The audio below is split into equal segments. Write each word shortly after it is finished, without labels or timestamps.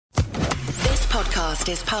podcast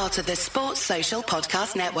is part of the Sports Social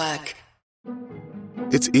Podcast Network.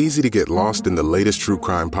 It's easy to get lost in the latest true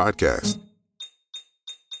crime podcast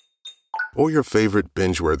or your favorite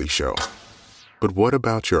binge-worthy show. But what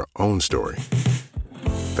about your own story?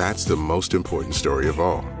 That's the most important story of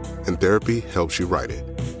all, and therapy helps you write it.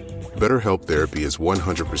 BetterHelp Therapy is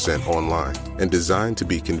 100% online and designed to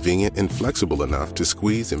be convenient and flexible enough to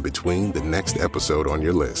squeeze in between the next episode on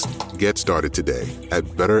your list. Get started today at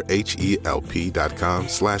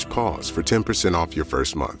betterhelp.com/pause for 10% off your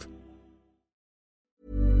first month.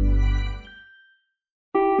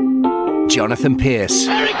 Jonathan Pearce.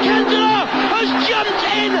 Eric Cantona has jumped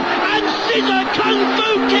in and scissor kung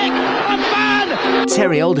fu kick a fan.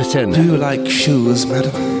 Terry Alderton. Do you like shoes,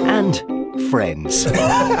 madam? And friends.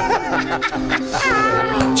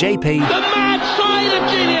 JP. The mad side of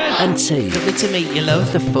genius. And T. Good to meet you,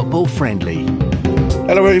 love. The football friendly.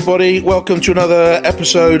 Hello everybody, welcome to another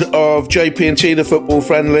episode of JP and T, the football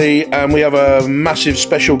friendly, and we have a massive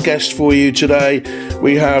special guest for you today.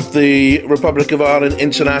 We have the Republic of Ireland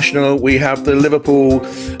international, we have the Liverpool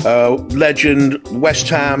legend, West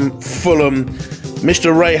Ham, Fulham,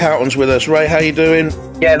 Mr. Ray Houghton's with us. Ray, how you doing?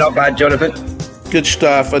 Yeah, not bad, Jonathan. Good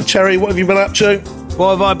stuff. And Terry, what have you been up to? What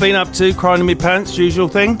have I been up to? Crying in my pants, usual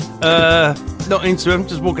thing. Not into them,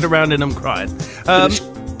 just walking around in them crying.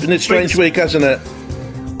 Been a strange week, hasn't it?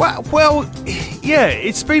 Well, yeah,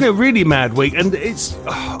 it's been a really mad week, and it's...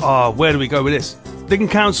 where do we go with this? They didn't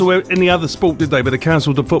cancel any other sport, did they? But they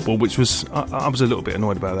cancelled the football, which was... I was a little bit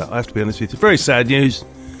annoyed about that, I have to be honest with you. Very sad news.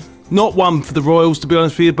 Not one for the Royals, to be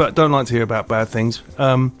honest with you, but don't like to hear about bad things.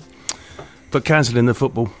 But cancelling the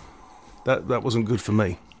football, that wasn't good for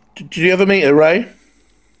me. Did you ever meet her, Ray?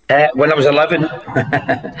 When I was 11,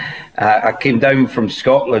 I came down from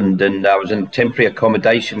Scotland and I was in temporary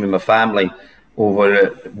accommodation with my family over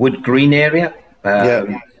at Wood Green area.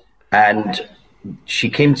 And she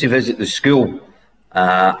came to visit the school.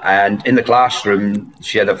 And in the classroom,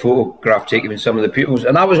 she had a photograph taken with some of the pupils,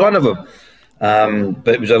 and I was one of them.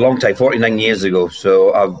 But it was a long time, 49 years ago,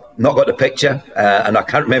 so I've not got the picture, and I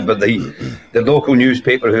can't remember the local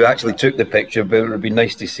newspaper who actually took the picture, but it would be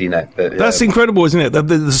nice to see that. But, that's incredible, isn't it?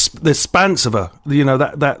 The spans of her, you know,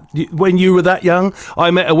 that when you were that young,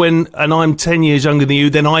 I met her and I'm 10 years younger than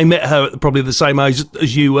you, then I met her at probably the same age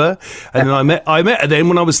as you were, and then I met her then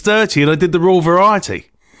when I was 30, and I did the Royal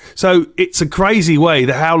Variety. So it's a crazy way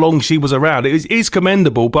that how long she was around. It is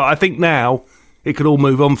commendable, but I think now it could all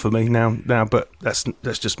move on for me now, but that's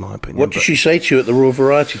just my opinion. What did she say to you at the Royal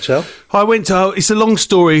Variety, Tel? I went to, it's a long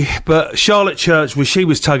story, but Charlotte Church, she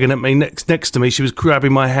was tugging at me next to me. She was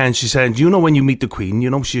grabbing my hand. She said, you know when you meet the Queen, you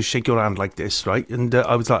know, she'll shake your hand like this, right? And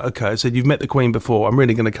I was like, okay. I said, you've met the Queen before. I'm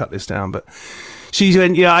really going to cut this down. But she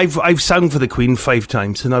went, yeah, I've sung for the Queen 5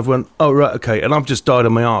 times. And I've went, oh, right, okay. And I've just died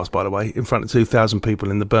on my arse, by the way, in front of 2,000 people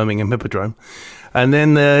in the Birmingham Hippodrome. And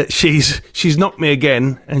then she's knocked me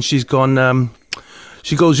again, and she's gone...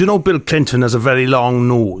 She goes, you know, Bill Clinton has a very long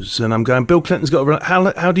nose. And I'm going, Bill Clinton's got a...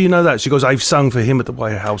 How do you know that? She goes, I've sung for him at the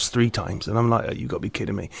White House 3 times. And I'm like, oh, you got to be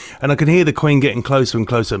kidding me. And I can hear the Queen getting closer and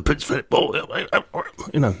closer. And Prince Philip,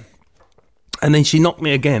 you know. And then she knocked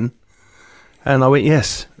me again. And I went,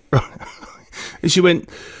 yes. And she went,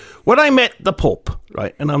 when I met the Pope,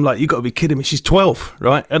 right? And I'm like, you got to be kidding me. She's 12,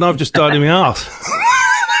 right? And I've just died in my arse.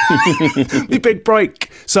 The big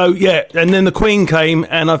break. So yeah, and then the Queen came,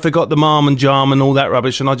 and I forgot the marm and jarm and all that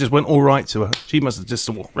rubbish, and I just went all right to her. She must have just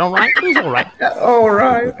thought, all right, it was all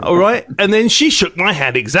right, all right. And then she shook my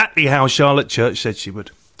hand exactly how Charlotte Church said she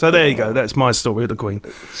would. So there you go. That's my story of the Queen.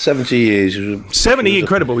 70 years. 70,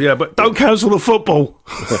 incredible, yeah. But don't cancel the football.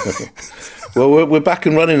 Well, we're back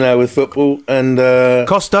and running now with football. And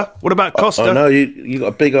Costa. What about Costa? I know you got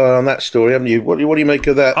a big eye on that story, haven't you? What do you make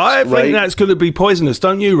of that? I Ray? think that's going to be poisonous,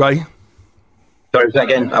 don't you, Ray? Sorry, say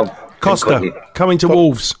again. Costa coming to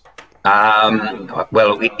Wolves.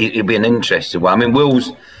 Well, it'll be an interesting one. I mean,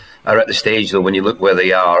 Wolves are at the stage, though, when you look where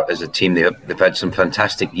they are as a team, they've had some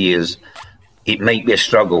fantastic years. It might be a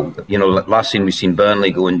struggle. You know, last season we've seen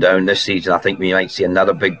Burnley going down. This season, I think we might see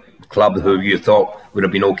another big club who you thought would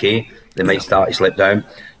have been okay. They might start to slip down.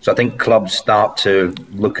 So I think clubs start to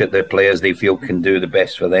look at the players they feel can do the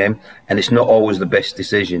best for them. And it's not always the best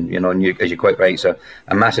decision, you know, and as you're quite right, it's a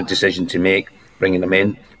massive decision to make, bringing them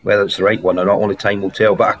in. Whether it's the right one or not, only time will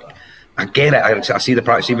tell. But I get it. I see the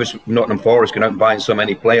practice. See with Nottingham Forest going out and buying so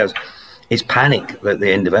many players. It's panic at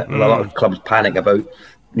the end of it. A lot of clubs panic about,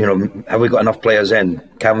 you know, have we got enough players in?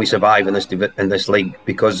 Can we survive in this league?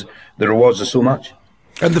 Because the rewards are so much.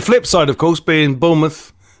 And the flip side, of course, being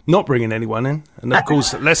Bournemouth not bringing anyone in, and of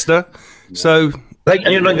course Leicester. So, like,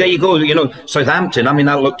 you know, there you go. You know, Southampton. I mean,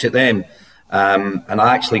 I looked at them, And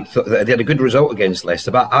I actually thought that they had a good result against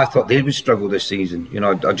Leicester, but I thought they would struggle this season. You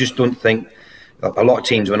know, I just don't think a lot of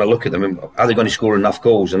teams, when I look at them, are they going to score enough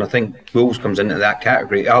goals? And I think Wolves comes into that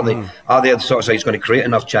category. Are they the sort of side that's going to create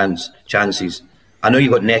enough chances? I know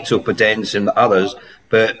you've got Neto, Podence and others,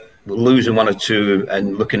 but losing one or two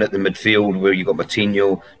and looking at the midfield where you've got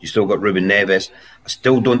Moutinho, you still got Ruben Neves, I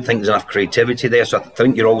still don't think there's enough creativity there. So I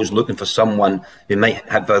think you're always looking for someone who might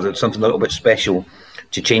have something a little bit special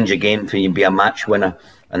to change a game for you and be a match winner.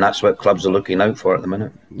 And that's what clubs are looking out for at the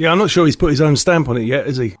minute. Yeah, I'm not sure he's put his own stamp on it yet,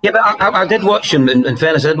 is he? Yeah, but I did watch him, in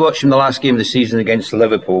fairness, I did watch him the last game of the season against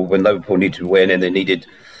Liverpool, when Liverpool needed to win and they needed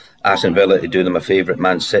Aston Villa to do them a favour at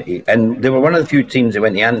Man City. And they were one of the few teams that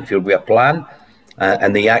went to Anfield with a plan,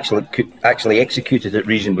 and they actually executed it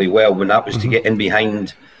reasonably well when that was to get in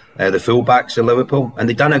behind the full-backs of Liverpool. And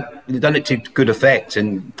they'd done it to good effect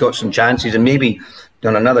and got some chances, and maybe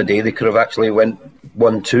on another day they could have actually went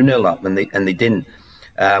 1-2-0 up, and they didn't.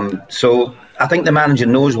 So I think the manager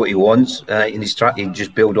knows what he wants, and he's trying to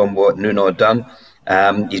just build on what Nuno had done.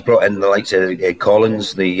 He's brought in the likes of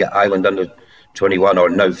Collins, the Ireland under-21 or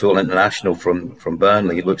now full international from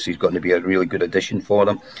Burnley. It looks he's going to be a really good addition for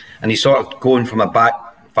them. And he's sort of going from a back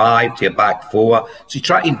five to a back four. So he's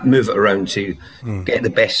trying to move it around to get the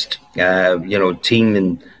best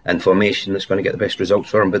team and formation that's going to get the best results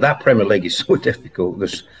for him. But that Premier League is so difficult.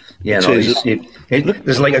 There's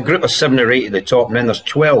like a group of 7 or 8 at the top, and then there's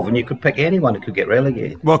 12, and you could pick anyone who could get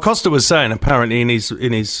relegated. Well, Costa was saying apparently in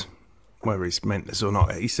his whether he's meant this or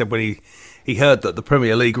not, he said when he heard that the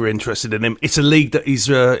Premier League were interested in him, it's a league that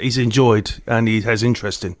he's enjoyed and he has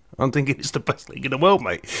interest in. I'm thinking it's the best league in the world,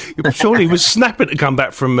 mate. Surely he was snapping to come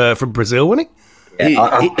back from Brazil, wasn't he?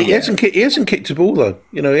 He hasn't kicked a ball though.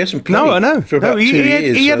 You know, he hasn't played. No, I know. For about 2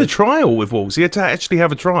 years. He had a trial with Wolves. He had to actually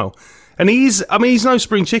have a trial, and he's no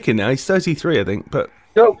spring chicken now. He's 33, I think, but.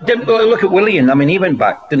 Look at Willian. I mean, he went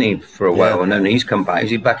back, didn't he, for a while, and then he's come back. Is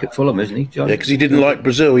he back at Fulham, isn't he, John? Yeah, because he didn't like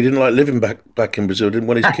Brazil. He didn't like living back in Brazil. Didn't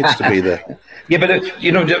want his kids to be there. Yeah, but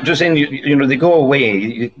just saying, they go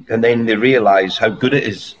away and then they realise how good it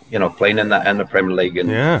is, playing in the Premier League, and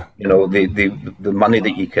the money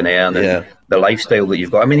that you can earn and the lifestyle that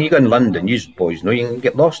you've got. I mean, you go in London, you boys know you can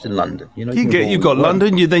get lost in London. You've got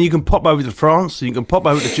London. Then you can pop over to France. You can pop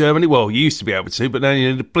over to Germany. Well, you used to be able to, but now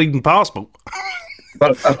you need a bleeding passport.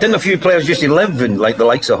 But I've done a few players just to live in, like the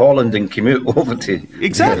likes of Holland, and commute over to.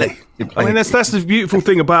 Exactly. I mean, that's the beautiful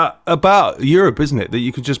thing about Europe, isn't it? That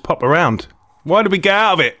you can just pop around. Why did we get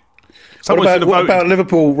out of it? What about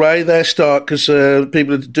Liverpool, Ray? Their start, because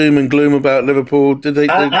people are doom and gloom about Liverpool. Did they?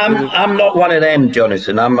 I'm not one of them,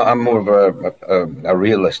 Jonathan. I'm more of a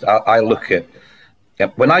realist. I look at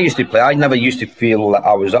when I used to play. I never used to feel that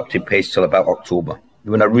I was up to pace till about October,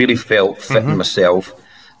 when I really felt fit in myself.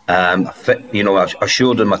 Fit, I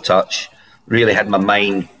showed in my touch, really had my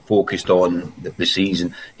mind focused on the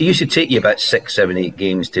season. It used to take you about 6, 7, 8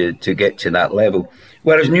 games to get to that level.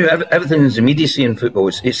 Whereas everything's immediacy in football.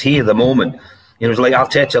 It's here, the moment. It was like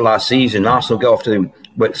Arteta last season. Arsenal got off to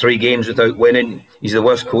 3 games without winning. He's the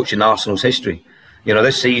worst coach in Arsenal's history.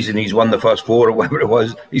 This season he's won the first 4 or whatever it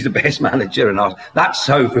was. He's the best manager in Arsenal. That's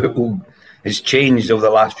how football has changed over the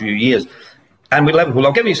last few years. And with Liverpool,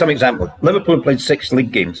 I'll give you some examples. Liverpool played 6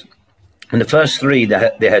 league games. In the first 3, they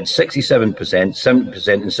had 67%,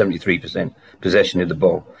 70% and 73% possession of the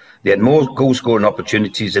ball. They had more goal-scoring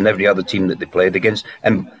opportunities than every other team that they played against,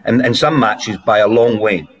 and some matches by a long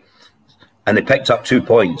way. And they picked up 2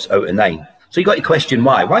 points out of 9. So you got to question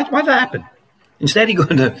why. Why did that happen? Instead of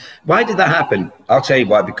going to, why did that happen? I'll tell you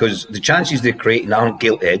why. Because the chances they're creating aren't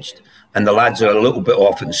gilt-edged, and the lads are a little bit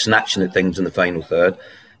off and snatching at things in the final third.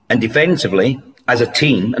 And defensively, as a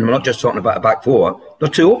team, and we're not just talking about a back four, they're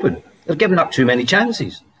too open. They've given up too many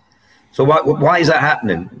chances. So why is that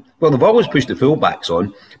happening? Well, they've always pushed the full-backs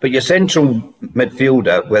on, but your central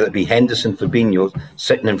midfielder, whether it be Henderson, Fabinho,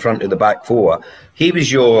 sitting in front of the back four, he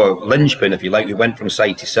was your linchpin, if you like, who went from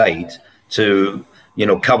side to side to,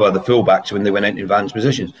 cover the full-backs when they went into advanced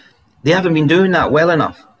positions. They haven't been doing that well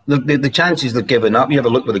enough. The chances they've given up, you have a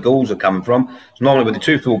look where the goals are coming from. It's normally with the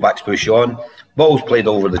 2 full-backs push on, balls played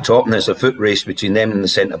over the top, and there's a foot race between them and the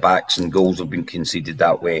centre-backs, and goals have been conceded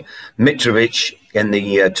that way. Mitrovic, in the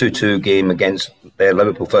 2-2 game against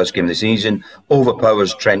Liverpool, first game of the season,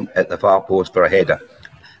 overpowers Trent at the far post for a header.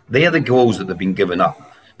 They are the goals that have been given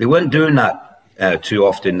up. They weren't doing that too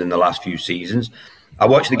often in the last few seasons. I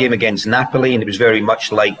watched the game against Napoli, and it was very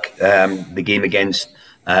much like the game against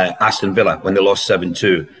Aston Villa when they lost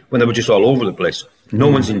 7-2, when they were just all over the place. No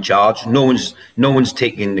one's in charge. No one's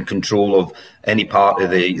taking the control of any part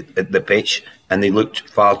of the pitch, and they looked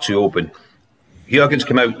far too open. Jurgen's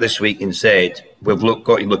come out this week and said we've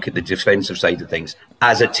got to look at the defensive side of things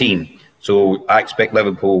as a team. So I expect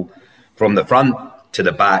Liverpool from the front to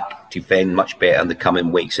the back to defend much better in the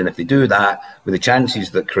coming weeks. And if they do that, with the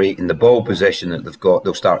chances that creating the ball possession that they've got,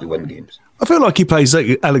 they'll start to win games. I feel like he plays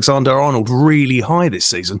Alexander-Arnold really high this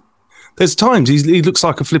season. There's times he looks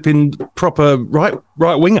like a flipping proper right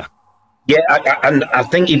winger. Yeah, and I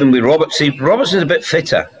think even with Robertson's a bit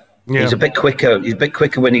fitter. Yeah. He's a bit quicker. He's a bit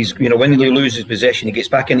quicker when when he loses possession, he gets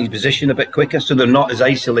back in his position a bit quicker. So they're not as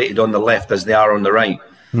isolated on the left as they are on the right.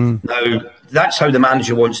 Now, that's how the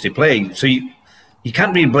manager wants to play. So you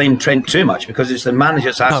can't really blame Trent too much because it's the manager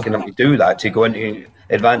that's asking him to do that, to go into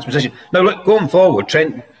advanced position. Now, look, going forward,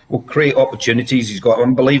 Trent will create opportunities. He's got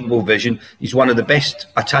unbelievable vision. He's one of the best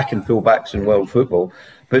attacking fullbacks in world football.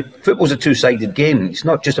 But football's a two-sided game. It's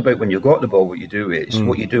not just about when you've got the ball what you do with it. It's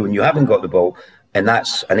what you do when you haven't got the ball. And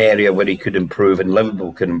that's an area where he could improve and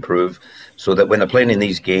Liverpool can improve so that when they're playing in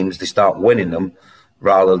these games, they start winning them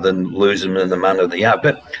rather than losing them in the manner they have.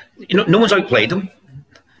 But, no one's outplayed them.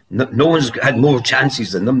 No one's had more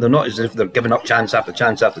chances than them. They're not as if they're giving up chance after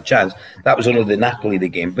chance after chance. That was only the Napoli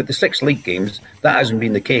game. But the 6 league games, that hasn't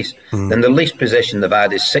been the case. And the least possession they've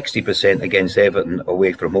had is 60% against Everton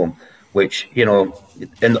away from home, which, in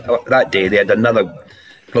that day they had another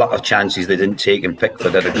glut of chances they didn't take, and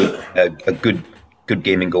Pickford had a good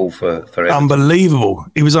game and goal for Everton. Unbelievable.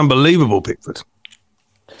 He was unbelievable, Pickford.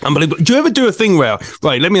 Unbelievable. Do you ever do a thing, Ray?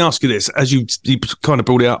 Right, let me ask you this, as you kind of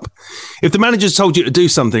brought it up. If the manager's told you to do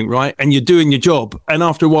something, right, and you're doing your job, and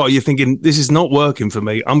after a while you're thinking, this is not working for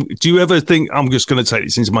me, do you ever think, I'm just going to take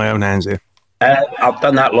this into my own hands here? I've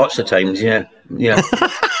done that lots of times, yeah.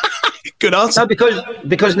 Good answer. No,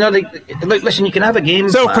 because look, listen, you can have a game.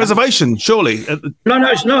 Self-preservation, surely.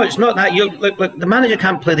 No, it's not that. Look, the manager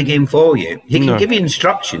can't play the game for you. He can give you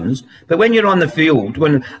instructions, but when you're on the field,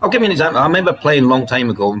 I'll give you an example. I remember playing a long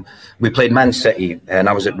time ago. We played Man City, and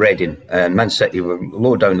I was at Reading, and Man City were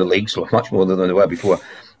low down the league, so much more than they were before.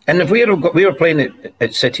 And if we were playing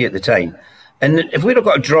at City at the time, and if we'd have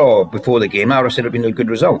got a draw before the game, I would have said it'd been a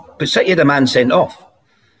good result. But City had a man sent off.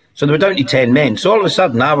 So they were down to 10 men. So all of a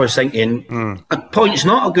sudden, I was thinking, a point's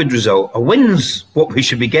not a good result. A win's what we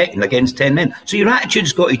should be getting against 10 men. So your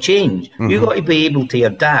attitude's got to change. You've got to be able to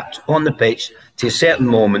adapt on the pitch to certain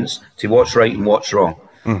moments to what's right and what's wrong.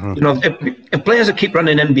 If players keep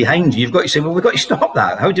running in behind you, you've got to say, well, we've got to stop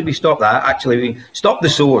that. How do we stop that? Actually, we stop the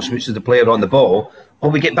source, which is the player on the ball, or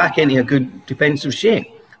we get back into a good defensive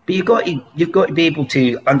shape. But you've got to be able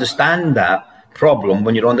to understand that problem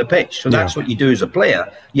when you're on the pitch. So that's what you do as a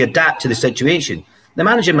player. You adapt to the situation. The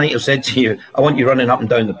manager might have said to you, I want you running up and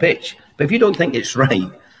down the pitch. But if you don't think it's right,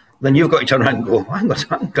 then you've got to turn around and go, I'm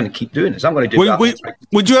going to keep doing this. I'm going to do that.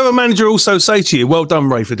 Would you have a manager also say to you, well done,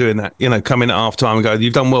 Ray, for doing that? Come in at half time and go,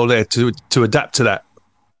 you've done well there to adapt to that.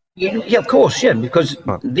 Yeah, of course, because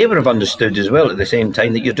they would have understood as well at the same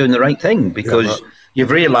time that you're doing the right thing, because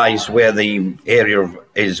you've realised where the area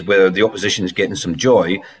is where the opposition is getting some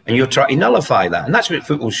joy, and you're trying to nullify that. And that's what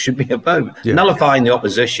football should be about, nullifying the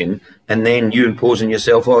opposition and then you imposing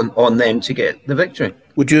yourself on them to get the victory.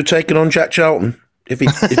 Would you have taken on Jack Charlton? If he...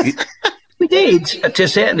 We did, to a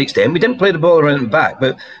certain extent. We didn't play the ball around and back,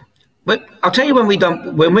 but I'll tell you when we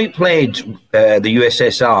played the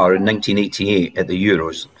USSR in 1988 at the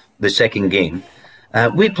Euros, the second game,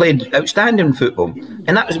 we played outstanding football,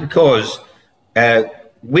 and that was because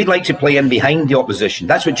we'd like to play in behind the opposition.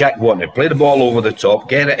 That's what Jack wanted: play the ball over the top,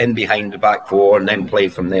 get it in behind the back four, and then play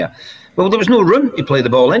from there. Well, there was no room to play the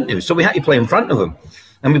ball into, so we had to play in front of them,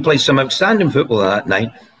 and we played some outstanding football that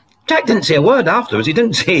night. Jack didn't say a word afterwards. He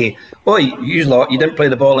didn't say, "Oi, you lot, you didn't play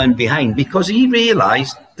the ball in behind," because he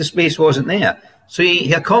realised the space wasn't there. So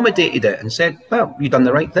he accommodated it and said, well, you've done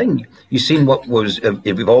the right thing. You've seen what was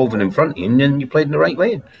evolving in front of you, and you played in the right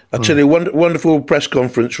way. I'll tell you, wonderful press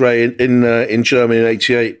conference, Ray, in Germany in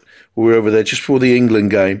 '88. We were over there just before the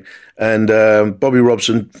England game, and Bobby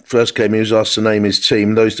Robson first came. He was asked to name his team.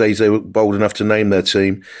 In those days, they were bold enough to name their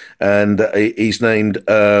team, and he's named,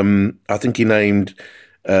 I think he named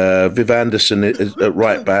Viv Anderson at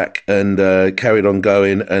right back, and carried on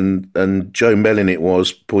going, and Joe Mellin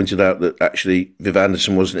pointed out that actually Viv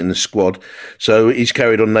Anderson wasn't in the squad, so he's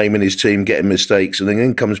carried on naming his team, getting mistakes, and then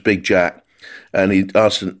in comes Big Jack, and he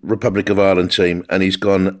asked the Republic of Ireland team, and he's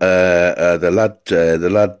gone the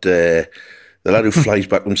lad who flies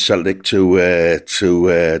back from Celtic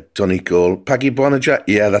to Donegal, Paggy Bonner-Jack,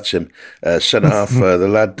 yeah, that's him. Centre half, the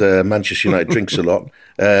lad Manchester United drinks a lot.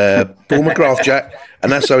 Paul McGrath, Jack,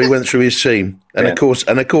 and that's how he went through his team. And of course,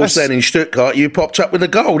 then in Stuttgart, you popped up with a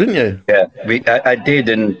goal, didn't you? Yeah, I did,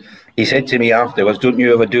 and he said to me afterwards, "Don't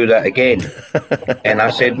you ever do that again?" And I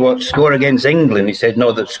said, "What, score against England?" He said,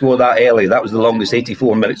 "No, that score that early. That was the longest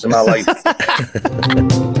 84 minutes of my life."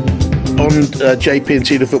 On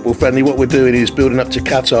JP&T, the Football Friendly, what we're doing is building up to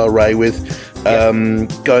Qatar, Ray, with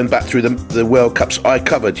going back through the World Cups I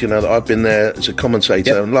covered, that I've been there as a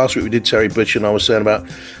commentator. Yep. And last week we did Terry Butcher, and I was saying about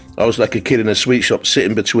I was like a kid in a sweet shop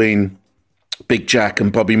sitting between Big Jack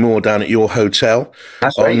and Bobby Moore down at your hotel.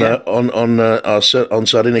 That's right, on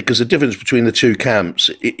Sardinia, because the difference between the two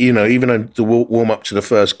camps, even though the warm up to the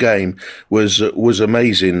first game was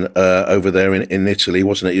amazing over there in Italy,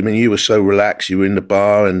 wasn't it? I mean, you were so relaxed. You were in the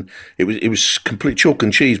bar, and it was complete chalk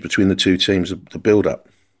and cheese between the two teams. The build up.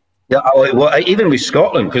 Yeah, well, even with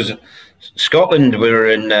Scotland, because Scotland were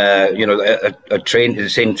in the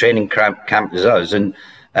same training camp as us, and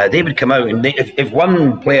they would come out, and if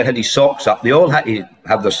one player had his socks up, they all had to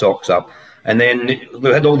have their socks up, and then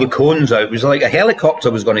they had all the cones out. It was like a helicopter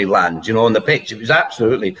was going to land, on the pitch. It was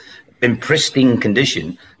absolutely in pristine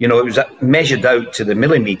condition. It was measured out to the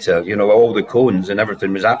millimetre. All the cones and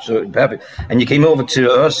everything was absolutely perfect. And you came over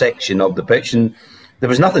to our section of the pitch, and there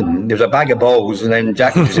was nothing. There was a bag of balls, and then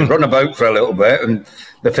Jack would just run about for a little bit, and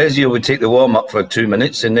the physio would take the warm-up for 2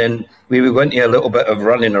 minutes, and then we would go into a little bit of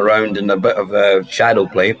running around and a bit of shadow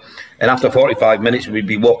play. And after 45 minutes, we'd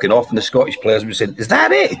be walking off, and the Scottish players would say, "Is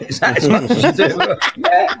that it? Is that as much as you do?"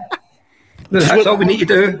 Yeah. That's all we need to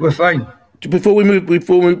do. We're fine. Before we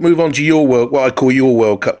move on to your what I call your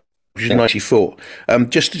World Cup, which is '94,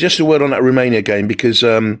 just a word on that Romania game, because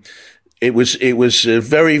it was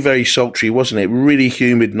very, very sultry, wasn't it? Really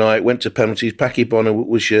humid night. Went to penalties. Paki Bonner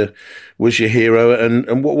was your hero.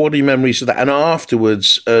 And what are your memories of that? And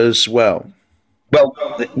afterwards as well. Well,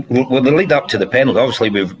 the lead up to the penalty, obviously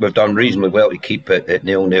we've done reasonably well to keep it at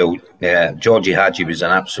 0-0. Georgie Hadji was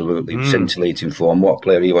an absolutely scintillating form. What a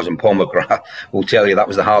player he was. And Paul McGrath will tell you that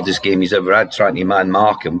was the hardest game he's ever had, trying to man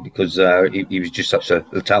mark him, because he was just such a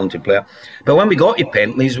talented player. But when we got to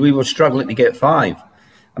penalties, we were struggling to get 5.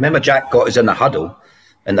 I remember Jack got us in the huddle,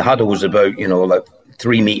 and the huddle was about, like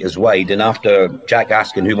 3 metres wide. And after Jack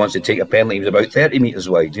asking who wants to take a penalty, he was about 30 metres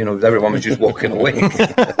wide. Everyone was just walking away.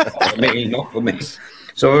 For me, not for me.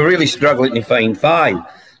 So we were really struggling to find 5.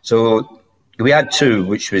 So we had 2,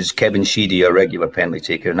 which was Kevin Sheedy, a regular penalty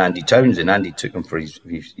taker, and Andy Townsend. Andy took him for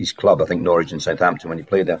his club, I think Norwich and Southampton, when he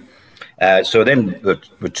played there. So then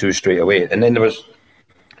were 2 straight away. And then there was,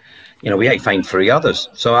 we had to find 3 others.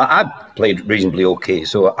 So I played reasonably okay.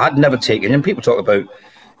 So I'd never taken, and people talk about,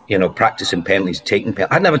 practicing penalties, taking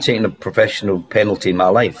penalties. I'd never taken a professional penalty in my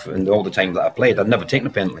life, and all the time that I played, I'd never taken a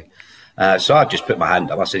penalty. So I just put my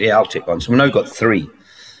hand up. I said, yeah, I'll take one. So we've now got 3,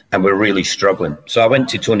 and we're really struggling. So I went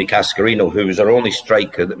to Tony Cascarino, who was our only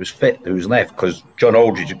striker that was fit, who was left, because John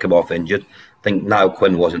Aldridge had come off injured. I think Niall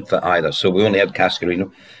Quinn wasn't fit either. So we only had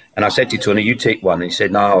Cascarino. And I said to Tony, you take one. And he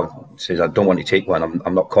said, no. He says, I don't want to take one.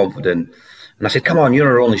 I'm not confident. And I said, come on, you're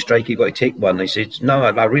our only striker. You've got to take one. And he said, no,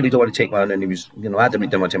 I really don't want to take one. And he was, adamant he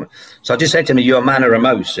didn't want to take one. So I just said to him, are you a man or a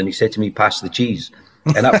mouse? And he said to me, pass the cheese.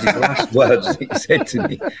 And that was his last words that he said to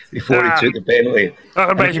me before he took the penalty. I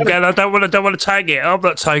can imagine going, I don't want to take it. I'm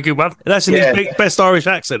not taking one. That's in his best Irish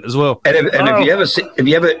accent as well. And if you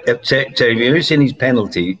ever seen his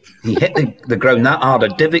penalty, he hit the ground that hard, a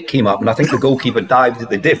divot came up, and I think the goalkeeper dived at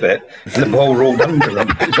the divot, and the ball rolled under him.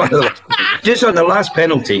 Just on the last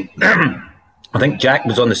penalty, I think Jack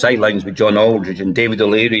was on the sidelines with John Aldridge, and David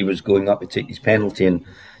O'Leary was going up to take his penalty, and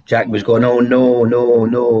Jack was going, oh, no.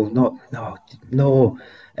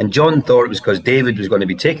 And John thought it was because David was going to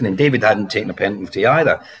be taken, and David hadn't taken a penalty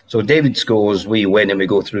either. So David scores, we win, and we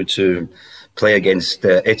go through to play against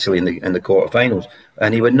Italy in the quarterfinals.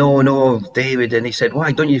 And he went, no, David. And he said,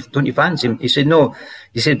 why, don't you fancy him? He said, no.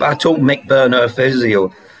 He said, but I told Mick Byrne, our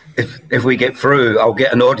physio, if we get through, I'll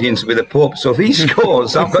get an audience with the Pope. So if he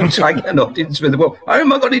scores, I'm going to try and get an audience with the Pope. How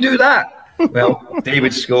am I going to do that? Well,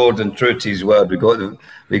 David scored, and true to his word, we got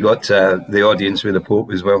the audience with the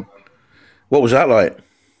Pope as well. What was that like?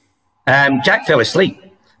 Jack fell asleep.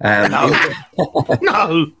 No.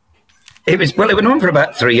 It went on for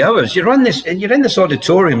about 3 hours. You're in this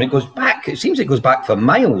auditorium. It goes back. It seems it goes back for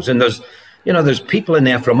miles, and there's people in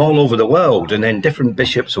there from all over the world, and then different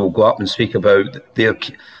bishops will go up and speak about their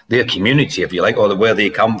community, if you like, or where they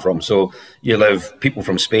come from. So you'll have people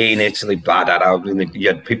from Spain, Italy, you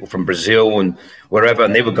had people from Brazil and wherever,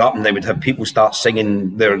 and they would go up and they would have people start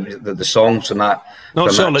singing the songs from that.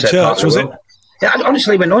 Not Charlotte Church, was it? Yeah,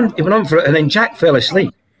 honestly, it went on for it, and then Jack fell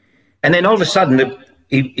asleep, and then all of a sudden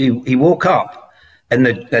he woke up, and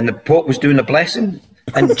the Pope was doing a blessing.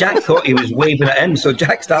 And Jack thought he was waving at him, so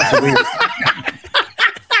Jack started waving.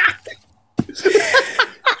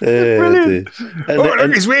 Brilliant.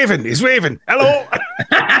 Look, he's waving. He's waving. Hello.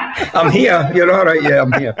 I'm here. You're all right. Yeah,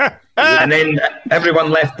 I'm here. And then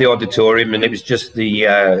everyone left the auditorium, and it was just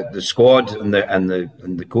the squad and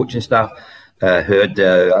the coaching staff. Heard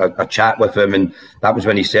a chat with him, and that was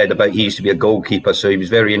when he said about he used to be a goalkeeper, so he was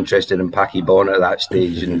very interested in Packy Bonner at that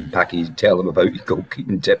stage, and Packy tell him about his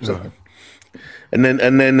goalkeeping tips. And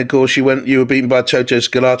then of course you were beaten by Toto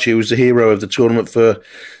Scalacci, who was the hero of the tournament for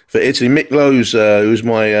Italy. Mick Lowe's, who's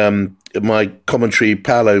my commentary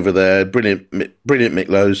pal over there, brilliant Mick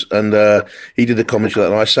Lowe's, and he did the commentary,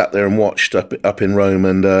 and I sat there and watched up in Rome,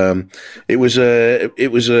 and it was a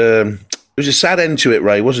sad end to it,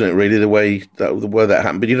 Ray, wasn't it? Really, the way that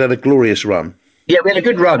happened. But you had a glorious run. Yeah, we had a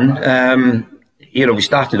good run. We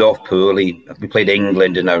started off poorly. We played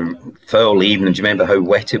England in a foul evening. Do you remember how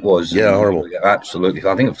wet it was? Yeah, horrible. Absolutely.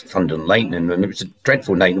 I think it was thunder and lightning, and it was a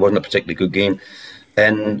dreadful night. It wasn't a particularly good game.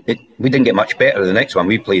 And we didn't get much better the next one.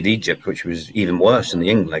 We played Egypt, which was even worse than the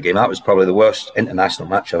England game. That was probably the worst international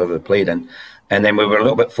match I've ever played in. And then we were a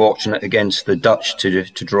little bit fortunate against the Dutch to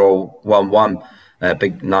draw 1-1.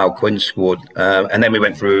 Big Niall Quinn scored. And then we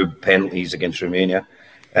went through penalties against Romania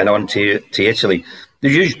and on to Italy.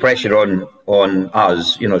 There's huge pressure on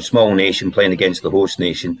us, small nation playing against the host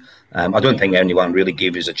nation. I don't think anyone really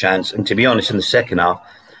gave us a chance. And to be honest, in the second half,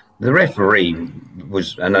 the referee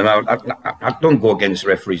was, and I don't go against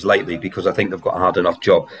referees lightly because I think they've got a hard enough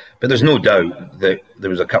job, but there's no doubt that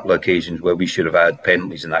there was a couple of occasions where we should have had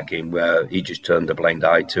penalties in that game where he just turned a blind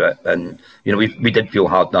eye to it. And, we did feel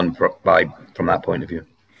hard done by from that point of view.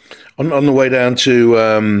 On the way down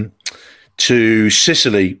to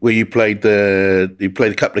Sicily, where you played a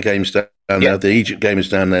couple of games down there. The Egypt game is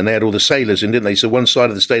down there, and they had all the sailors in, didn't they? So one side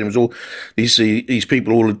of the stadium was all these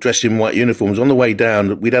people all dressed in white uniforms. On the way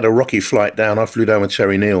down, we'd had a rocky flight down. I flew down with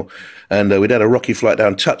Terry Neal, and we'd had a rocky flight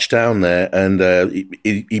down, touched down there, and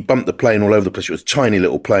he bumped the plane all over the place. It was a tiny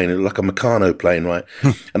little plane, it looked like a Meccano plane, right?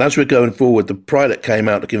 And as we're going forward, the pilot came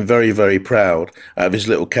out looking very, very proud out of his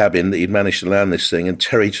little cabin that he'd managed to land this thing, and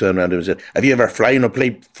Terry turned around and said, "Have you ever flown a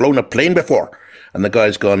plane before?" And the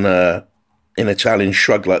guy's gone... in Italian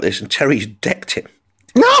shrug like this, and Terry's decked him.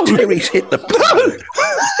 No! Terry's hit the plane.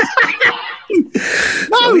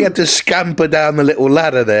 No! So we had to scamper down the little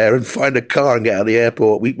ladder there and find a car and get out of the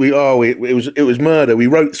airport. It was murder. We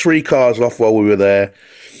wrote 3 cars off while we were there,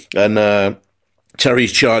 and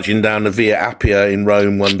Terry's charging down the Via Appia in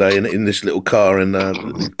Rome one day in this little car, and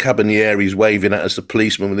Caballeri's waving at us, the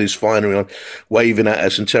policeman with his finery on, waving at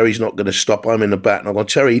us, and Terry's not going to stop. I'm in the back, and I'm going,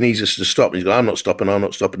 Terry, he needs us to stop. And he's going, I'm not stopping.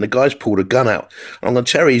 The guy's pulled a gun out. And I'm going,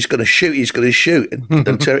 Terry, he's going to shoot. And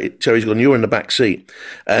then Terry's gone, you're in the back seat.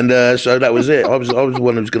 And so that was it. I was the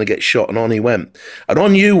one who was going to get shot, and on he went. And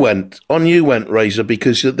on you went, Razor,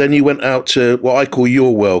 because then you went out to what I call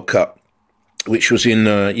your World Cup, which was in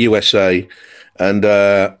USA. And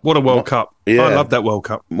what a World Cup. Yeah. I love that World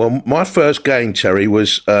Cup. Well, my first game, Terry,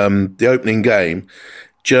 was the opening game,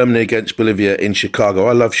 Germany against Bolivia in Chicago.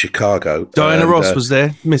 I love Chicago. Diana Ross was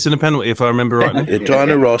there, missing a penalty, if I remember rightly.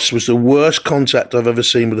 Diana Ross was the worst contact I've ever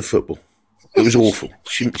seen with a football. It was awful.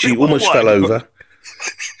 She almost fell over.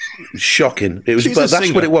 It was shocking. It was, but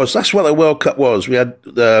that's what it was. That's what the World Cup was. We had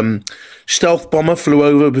stealth bomber flew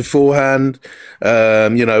over beforehand.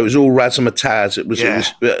 It was all razzmatazz. It was,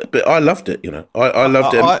 but I loved it. I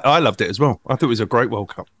loved it. I loved it as well. I thought it was a great World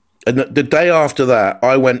Cup. And the day after that,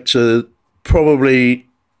 I went to probably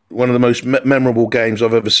one of the most memorable games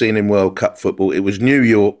I've ever seen in World Cup football. It was New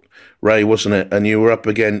York, Ray, wasn't it? And you were up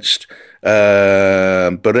against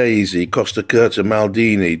Baresi, Costa Curta,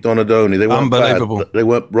 Maldini, Donadoni. They weren't unbelievable. Bad. They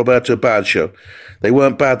weren't Roberto Baggio. They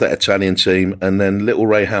weren't bad, that Italian team. And then little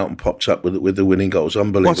Ray Houghton popped up with the winning goals.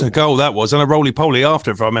 Unbelievable. What a goal that was, and a roly-poly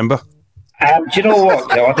after, if I remember. Do you know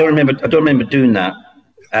what? I don't remember doing that.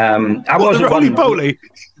 I wasn't roly-poly.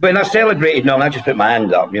 When I celebrated, I just put my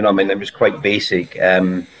hand up. It was quite basic.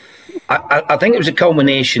 I think it was a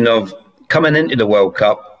culmination of coming into the World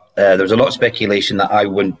Cup. There was a lot of speculation that I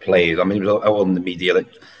wouldn't play. I mean, it was all in the media. Like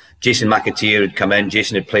Jason McAteer had come in.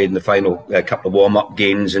 Jason had played in the final couple of warm-up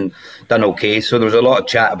games and done okay. So there was a lot of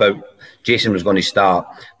chat about Jason was going to start.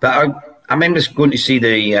 But I remember going to see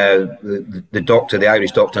the doctor, the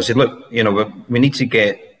Irish doctor. I said, look, we need to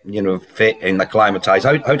get fit and acclimatise.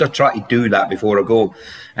 How do I try to do that before I go?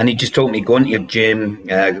 And he just told me, go into your gym,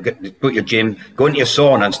 go into your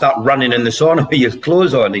sauna and start running in the sauna with your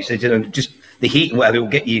clothes on. He said, just the heat and whatever will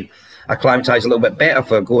get you acclimatised a little bit better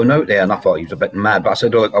for going out there. And I thought he was a bit mad, but I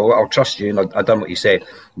said, I'll trust you. And I done what he said.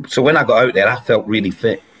 So when I got out there, I felt really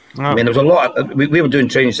fit. Oh. I mean, there was a lot. We were doing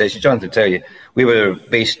training sessions. Trying to tell you, we were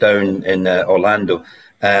based down in Orlando,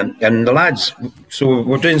 and the lads. So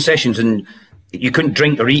we're doing sessions, and you couldn't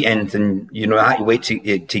drink or eat anything. I had to wait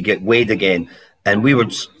to get weighed again. And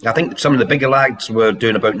I think some of the bigger lads were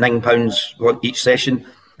doing about £9 each session.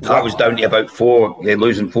 I was down to about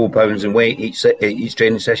losing £4 in weight each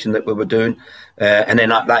training session that we were doing. And then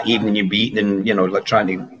that evening you'd be eating and, like trying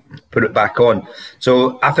to put it back on.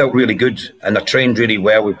 So I felt really good and I trained really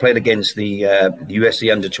well. We played against the USA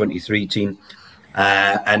under-23 team.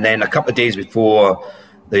 And then a couple of days before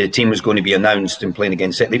the team was going to be announced and playing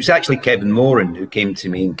against it, it was actually Kevin Moran who came to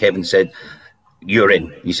me, and Kevin said, "You're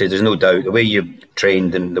in." He said, "There's no doubt. The way you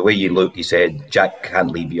trained and the way you look," he said, "Jack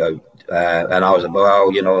can't leave you out." And I was like,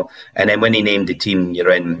 well, and then when he named the team,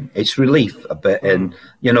 you're in, it's relief a bit. And,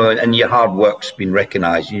 and your hard work's been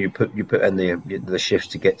recognised. You put in the shifts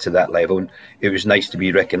to get to that level. And it was nice to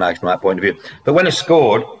be recognised from that point of view. But when I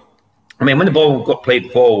scored, when the ball got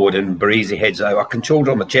played forward and Baresi heads out, I controlled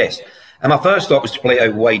it on my chest. And my first thought was to play it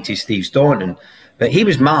out wide to Steve Staunton. But he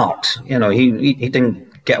was marked. He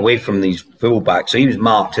didn't get away from these fullbacks. So he was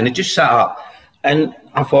marked. And it just sat up. And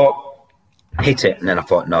I thought, hit it. And then I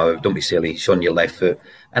thought, no, don't be silly. It's on your left foot.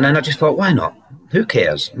 And then I just thought, why not? Who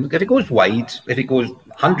cares? If it goes wide, if it goes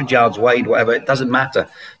 100 yards wide, whatever, it doesn't matter.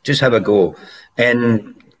 Just have a go.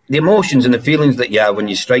 And the emotions and the feelings that you have when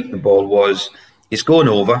you strike the ball was, it's going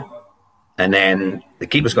over. And then the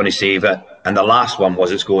keeper's going to save it. And the last one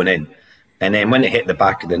was, it's going in. And then when it hit the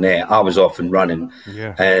back of the net, I was off and running.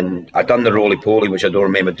 Yeah. And I'd done the roly-poly, which I don't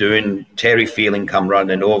remember doing. Terry Feeling come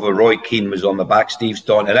running over. Roy Keane was on my back. Steve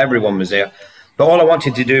Staunton. Everyone was there. But all I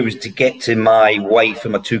wanted to do was to get to my wife,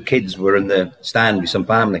 and my two kids were in the stand with some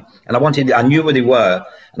family. And I knew where they were.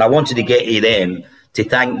 And I wanted to get to them to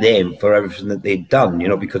thank them for everything that they'd done,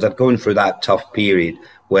 because I'd gone through that tough period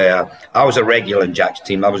where I was a regular in Jack's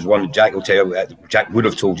team. I was one, Jack will tell you, Jack would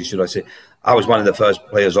have told you, should I say, I was one of the first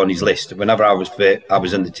players on his list. Whenever I was fit, I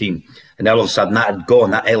was in the team. And all of a sudden that had gone,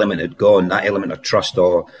 that element had gone, that element of trust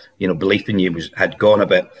or, belief in you had gone a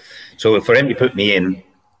bit. So for him to put me in,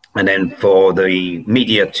 and then for the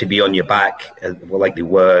media to be on your back, like they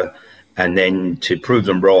were, and then to prove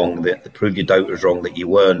them wrong, to prove your doubters wrong, that you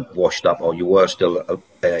weren't washed up or you were still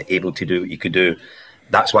able to do what you could do.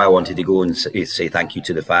 That's why I wanted to go and say thank you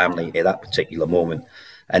to the family at that particular moment.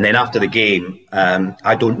 And then after the game,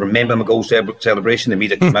 I don't remember my goal celebration. The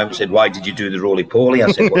media came out and said, "Why did you do the roly-poly?"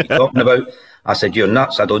 I said, "What are you talking about?" I said, "You're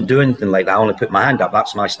nuts. I don't do anything like that. I only put my hand up.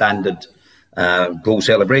 That's my standard goal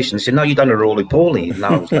celebration." They said, "No, you've done a roly-poly." And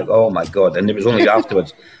I was like, oh my God. And it was only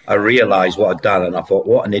afterwards I realised what I'd done. And I thought,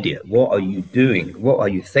 what an idiot. What are you doing? What are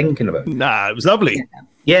you thinking about? Nah, it was lovely.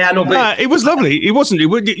 Yeah, I know. But it was lovely. It wasn't. It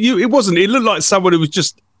wasn't. It looked like someone who was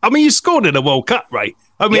just... I mean, you scored in a World Cup, right?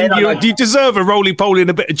 I mean, you deserve a roly-poly and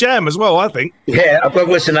a bit of jam as well, I think. Yeah, but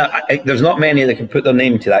listen, there's not many that can put their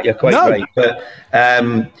name to that. You're quite right. But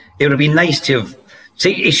it would be nice to have...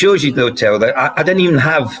 See, it shows you, though, Tel, that I didn't even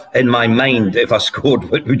have in my mind, if I scored,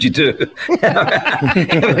 what would you do?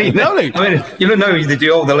 I mean, you don't know, they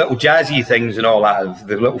do all the little jazzy things and all that,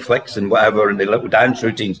 the little flicks and whatever, and the little dance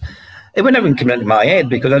routines. It wouldn't even come into my head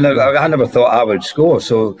because I never thought I would score.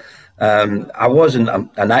 So I wasn't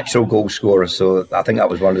a natural goal scorer. So I think that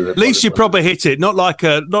was one of the... At least you probably hit it, not like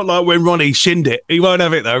when Ronnie shinned it. He won't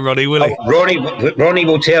have it though, Ronnie, will he? Ronnie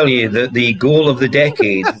will tell you that the goal of the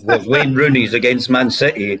decade was Wayne Rooney's against Man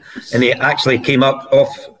City, and he actually came up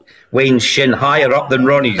off Wayne's shin higher up than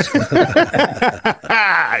Ronnie's.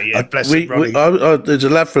 Yeah, bless him, Ronnie. There's a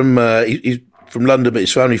lad from... he's from London, but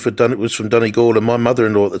his family was from Donegal, and my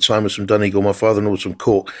mother-in-law at the time was from Donegal. My father-in-law was from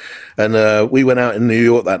Cork, and we went out in New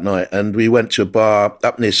York that night, and we went to a bar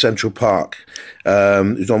up near Central Park.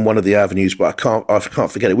 It was on one of the avenues, but I can't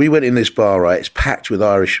forget it. We went in this bar, right? It's packed with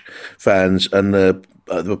Irish fans, and the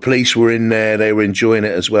police were in there. They were enjoying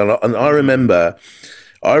it as well. And I remember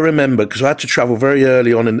because I had to travel very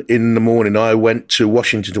early on in the morning. I went to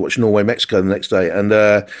Washington to watch Norway-Mexico the next day, and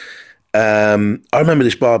I remember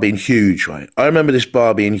this bar being huge, right?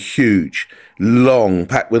 Long,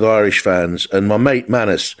 packed with Irish fans. And my mate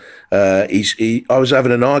Manus, I was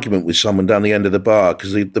having an argument with someone down the end of the bar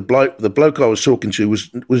because the bloke I was talking to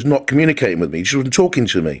was not communicating with me. He just wasn't talking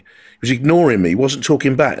to me. He was ignoring me. He wasn't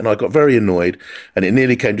talking back. And I got very annoyed, and it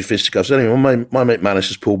nearly came to fisticuffs. Anyway, my mate Manus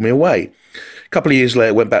has pulled me away. A couple of years later,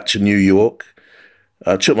 I went back to New York.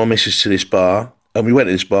 I took my missus to this bar, and we went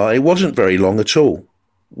to this bar. It wasn't very long at all.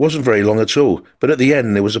 But at the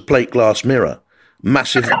end, there was a plate glass mirror,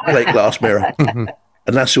 massive plate glass mirror. And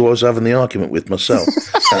that's who I was having the argument with myself.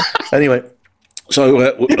 Anyway, so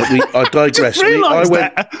I digress.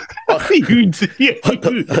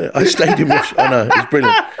 I stayed in Washington. I know, it's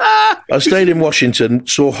brilliant. I stayed in Washington,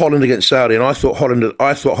 saw Holland against Saudi, and I thought Holland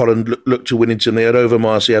looked to Winnington. They had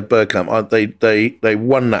Overmars, they had Bergkamp. They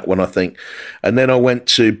won that one, I think. And then I went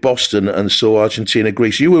to Boston and saw Argentina,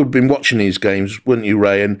 Greece. You would have been watching these games, wouldn't you,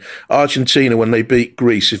 Ray? And Argentina, when they beat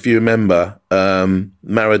Greece, if you remember,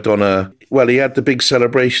 Maradona. Well, he had the big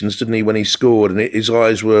celebrations, didn't he, when he scored, and his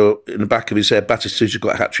eyes were in the back of his head. Batistuta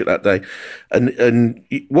got a hat-trick that day. And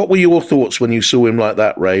what were your thoughts when you saw him like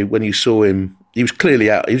that, Ray? When you saw him, he was clearly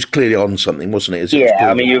out. He was clearly on something, wasn't he? Yeah,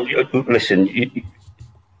 I mean, listen,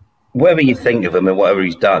 whatever you think of him and whatever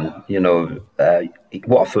he's done,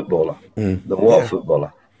 what a footballer. What a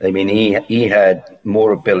footballer. I mean, he had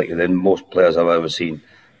more ability than most players I've ever seen.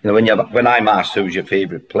 When I'm asked who's your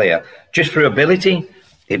favourite player, just for ability,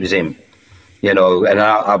 it was him. And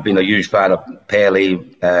I've been a huge fan of Pele.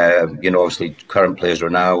 Obviously current players,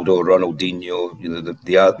 Ronaldo, Ronaldinho,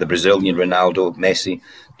 the Brazilian Ronaldo, Messi,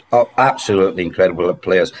 absolutely incredible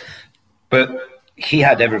players. But he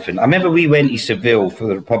had everything. I remember we went to Seville for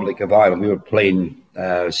the Republic of Ireland. We were playing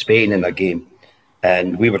Spain in a game,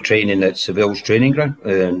 and we were training at Seville's training ground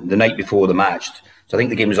the night before the match. So I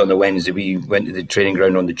think the game was on the Wednesday. We went to the training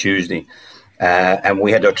ground on the Tuesday, and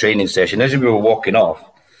we had our training session. As we were walking off,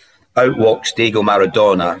 out walks Diego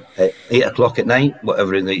Maradona at 8 o'clock at night,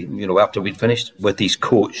 whatever, after we'd finished, with his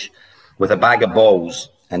coach, with a bag of balls,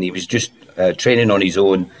 and he was just training on his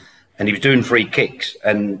own, and he was doing free kicks,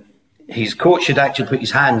 and his coach had actually put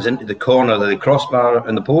his hands into the corner of the crossbar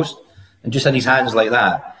and the post, and just had his hands like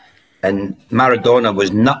that, and Maradona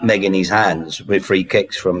was nutmegging his hands with free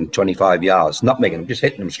kicks from 25 yards, nutmegging them, just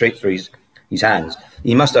hitting them straight through his hands.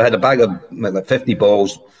 He must have had a bag of like 50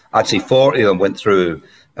 balls. I'd say 40 of them went through.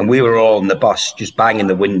 And we were all on the bus, just banging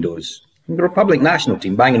the windows. The Republic national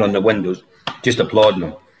team banging on the windows, just applauding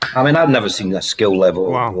him. I mean, I've never seen a skill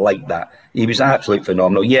level like that. He was absolutely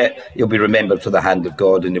phenomenal. Yeah, he'll be remembered for the hand of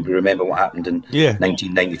God, and he'll be remembered what happened in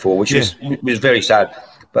 1994, which was very sad.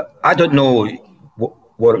 But I don't know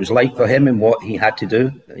what it was like for him and what he had to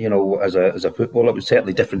do, as a footballer. It was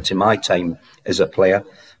certainly different to my time as a player.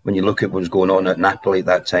 When you look at what was going on at Napoli at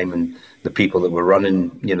that time and the people that were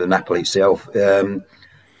running, Napoli itself.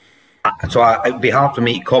 So it'd be hard for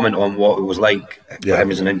me to comment on what it was like for him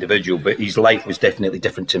as an individual, but his life was definitely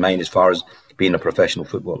different to mine as far as being a professional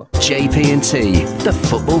footballer. JP&T, the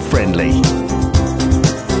football friendly.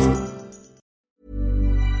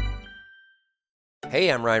 Hey,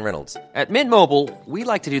 I'm Ryan Reynolds. At Mint Mobile, we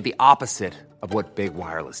like to do the opposite of what Big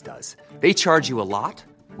Wireless does. They charge you a lot,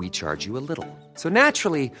 we charge you a little. So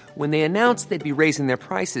naturally, when they announced they'd be raising their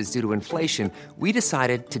prices due to inflation, we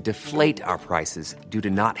decided to deflate our prices due to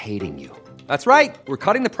not hating you. That's right. We're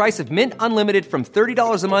cutting the price of Mint Unlimited from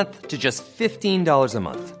 $30 a month to just $15 a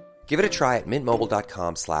month. Give it a try at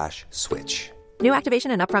mintmobile.com/switch. New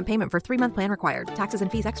activation and upfront payment for 3-month plan required. Taxes and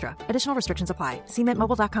fees extra. Additional restrictions apply. See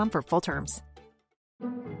mintmobile.com for full terms.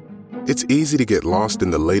 It's easy to get lost in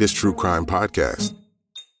the latest true crime podcast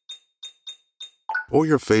or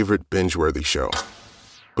your favorite binge-worthy show.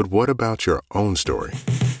 But what about your own story?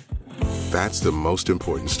 That's the most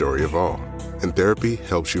important story of all, and therapy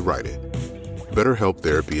helps you write it. BetterHelp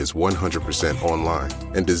Therapy is 100% online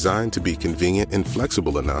and designed to be convenient and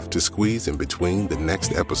flexible enough to squeeze in between the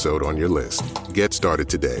next episode on your list. Get started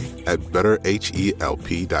today at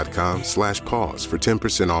betterhelp.com/pause for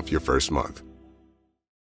 10% off your first month.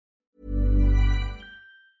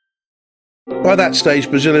 By that stage,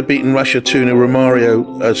 Brazil had beaten Russia 2-0.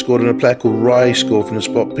 Romario scored, and a player called Rai scored from the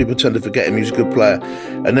spot. People tend to forget him. He was a good player.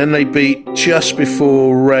 And then they beat, just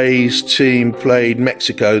before Ray's team played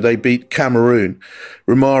Mexico, they beat Cameroon.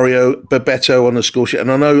 Romario, Bebeto on the score sheet.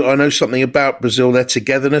 And I know something about Brazil. Their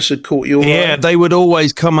togetherness had caught your eye. Yeah, they would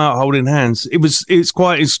always come out holding hands. It's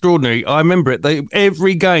quite extraordinary. I remember it.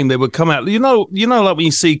 Every game they would come out. You know, like when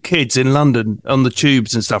you see kids in London on the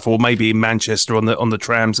tubes and stuff, or maybe in Manchester on the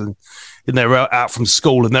trams, and they're out from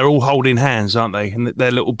school and they're all holding hands, aren't they? And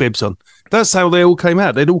their little bibs on. That's how they all came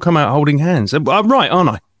out. They'd all come out holding hands. I'm right, aren't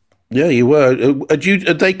I? Yeah, you were.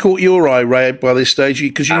 Had they caught your eye, Ray, by this stage?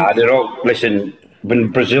 They're all, listen, when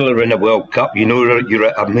Brazil are in a World Cup, you're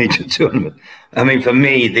at a major tournament. I mean, for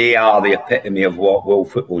me, they are the epitome of what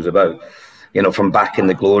world football's about. From back in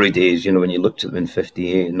the glory days, when you looked at them in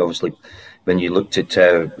 58, and obviously when you looked at,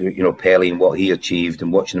 Pele and what he achieved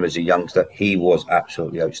and watching him as a youngster, he was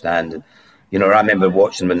absolutely outstanding. I remember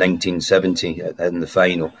watching him in 1970 in the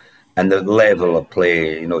final, and the level of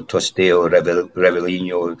play, Tosteo,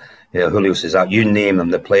 Revellino, Julio Cesar, you name them,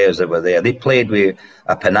 the players that were there. They played with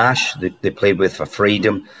a panache, they played with for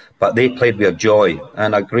freedom, but they played with a joy.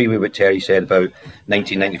 And I agree with what Terry said about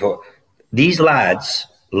 1994. These lads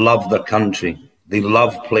love their country. They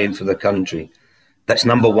love playing for their country. That's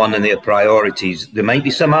number one in their priorities. There might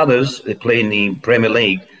be some others that play in the Premier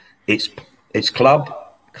League. It's club,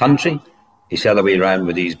 country. It's the other way around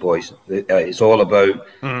with these boys. It's all about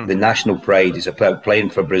the national pride. It's about playing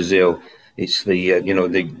for Brazil. It's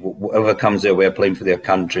whoever comes their way of playing for their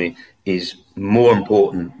country is more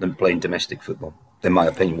important than playing domestic football, in my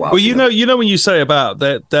opinion. Well, you know when you say about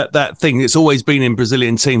that thing, it's always been in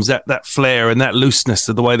Brazilian teams, that flair and that looseness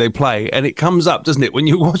to the way they play, and it comes up, doesn't it, when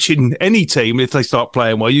you're watching any team, if they start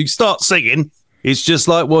playing well, you start singing. It's just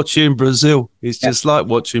like watching Brazil. It's just like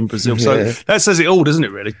watching Brazil. So that says it all, doesn't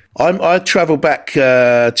it, really? I travelled back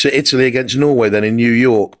to Italy against Norway then in New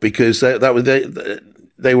York because they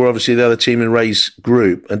were obviously the other team in Ray's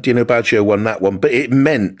group, and Dino Baggio won that one. But it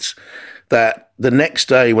meant that the next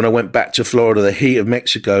day when I went back to Florida, the heat of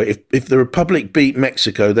Mexico, if the Republic beat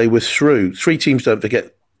Mexico, they were through. 3 teams, don't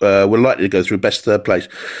forget, were likely to go through, best third place.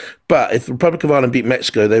 But if the Republic of Ireland beat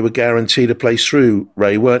Mexico, they were guaranteed a place through,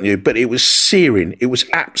 Ray, weren't you? But it was searing. It was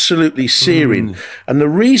absolutely searing. And the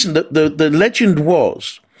reason that the legend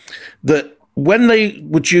was that when they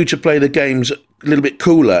were due to play the games a little bit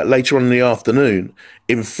cooler later on in the afternoon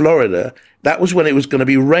in Florida, that was when it was going to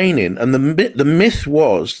be raining. And the myth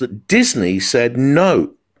was that Disney said,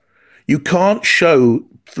 no, you can't show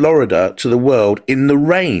Florida to the world in the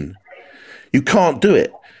rain. You can't do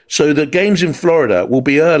it. So the games in Florida will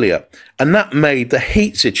be earlier. And that made the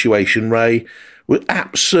heat situation, Ray,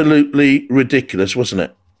 absolutely ridiculous, wasn't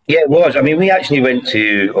it? Yeah, it was. I mean, we actually went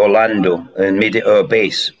to Orlando and made it our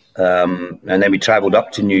base. And then we travelled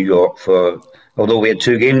up to New York although we had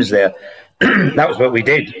 2 games there. That was what we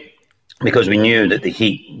did, because we knew that the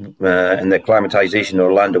heat and the acclimatisation in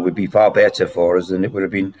Orlando would be far better for us than it would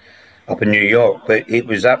have been up in New York. But it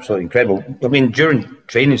was absolutely incredible. I mean, during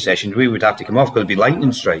training sessions, we would have to come off because there'd be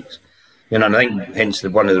lightning strikes. And I think hence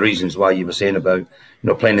one of the reasons why you were saying about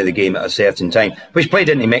playing the game at a certain time, which played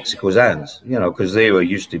into Mexico's hands, because they were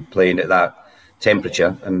used to playing at that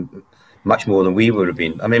temperature and much more than we would have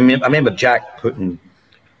been. I mean, I remember Jack putting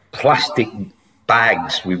plastic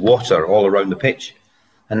bags with water all around the pitch.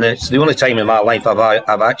 And it's the only time in my life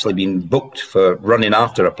I've actually been booked for running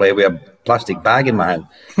after a player with a plastic bag in my hand.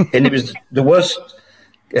 And it was the worst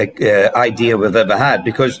idea we've ever had,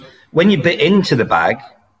 because when you bit into the bag,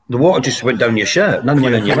 the water just went down your shirt, none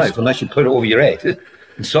went in your mouth unless you put it over your head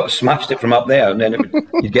and sort of smashed it from up there, and then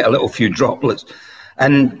you'd get a little few droplets.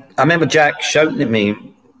 And I remember Jack shouting at me,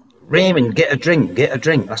 Raymond, get a drink.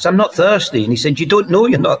 I said, I'm not thirsty. And he said, you don't know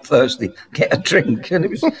you're not thirsty. Get a drink. And it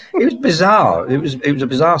was bizarre. It was a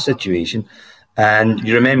bizarre situation. And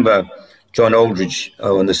you remember John Aldridge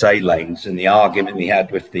on the sidelines and the argument he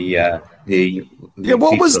had with the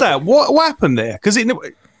what was that? What happened there? Because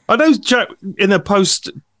I know Jack in a post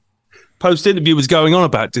interview was going on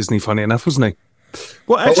about Disney. Funny enough, wasn't he?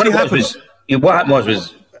 What actually happened? What happened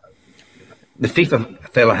was the FIFA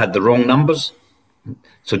fella had the wrong numbers.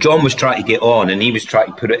 So John was trying to get on, and he was trying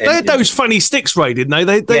to put it in. They had those funny sticks, Ray, didn't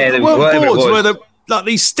they? They weren't boards, were they, like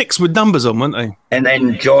these sticks with numbers on, weren't they? And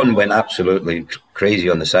then John went absolutely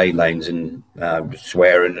crazy on the sidelines and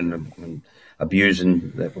swearing and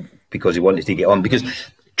abusing because he wanted to get on. Because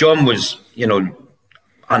John was,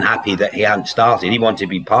 unhappy that he hadn't started. He wanted to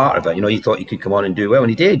be part of it. He thought he could come on and do well,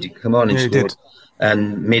 and he did. He come on and scored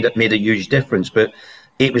and made a huge difference. But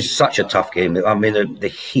it was such a tough game. I mean, the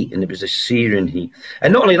heat, and it was a searing heat.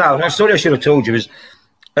 And not only that, a story I should have told you was,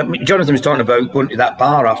 Jonathan was talking about going to that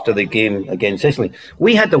bar after the game against Italy.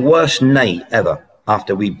 We had the worst night ever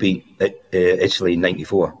after we beat Italy in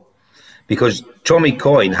 '94, because Tommy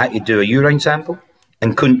Coyne had to do a urine sample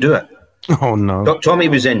and couldn't do it. Oh no! Tommy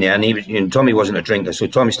was in there, and he was. Tommy wasn't a drinker, so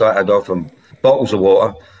Tommy started off from bottles of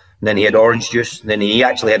water. And then he had orange juice. And then he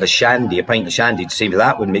actually had a pint of shandy to see if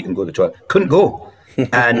that would make him go to the toilet. Couldn't go.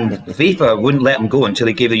 And FIFA wouldn't let him go until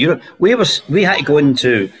he gave the urine. We had to go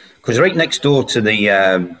into, because right next door to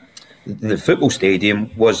the football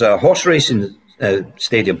stadium was a horse racing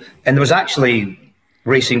stadium, and there was actually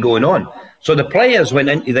racing going on. So the players went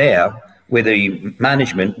into there with the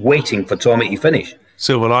management waiting for Tommy to finish.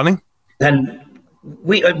 Silver lining. And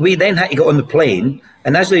we then had to get on the plane,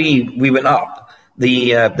 and as we went up,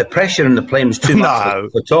 the pressure in the plane was too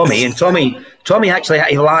much for Tommy, and Tommy actually had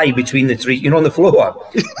to lie between the three, on the floor,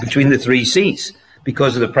 between the 3 seats,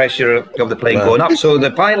 because of the pressure of the plane going up. So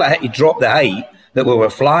the pilot had to drop the height that we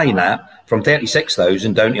were flying at from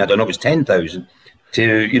 36,000 down to, I don't know, it was 10,000,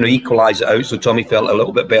 to, equalise it out, so Tommy felt a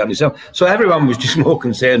little bit better on himself. So everyone was just more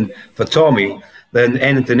concerned for Tommy than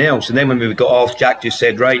anything else. And then when we got off, Jack just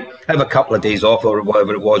said, right, have a couple of days off or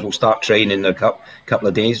whatever it was, we'll start training in a couple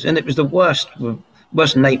of days. And it was the worst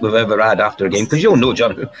worst night we've ever had after a game. Because you'll know,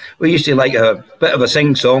 John, we used to like a bit of a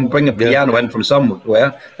sing-song, bring a piano in from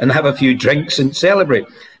somewhere and have a few drinks and celebrate.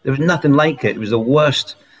 There was nothing like it. It was the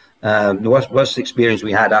worst experience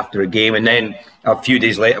we had after a game. And then a few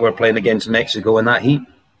days later, we're playing against Mexico in that heat.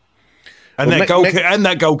 And that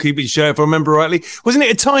goalkeeping shirt, if I remember rightly, wasn't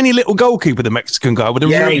it a tiny little goalkeeper, the Mexican guy with a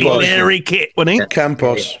really hairy kit, wasn't he?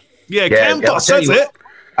 Campos. Yeah, Campos, that's it.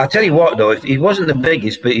 I'll tell you what, though, he wasn't the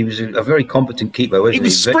biggest, but he was a very competent keeper, wasn't he? He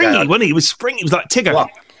was springy, wasn't he? He was springy. He was like Tigger.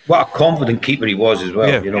 What a confident keeper he was as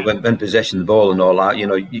well, when possessing the ball and all that.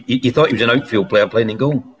 You thought he was an outfield player playing in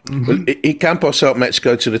goal. Well, Campos helped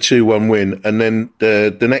Mexico to the 2-1 win, and then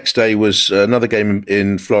the next day was another game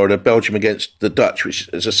in Florida, Belgium against the Dutch, which,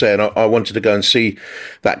 as I say, and I wanted to go and see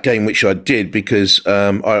that game, which I did because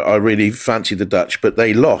I really fancied the Dutch, but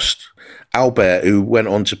they lost. Albert, who went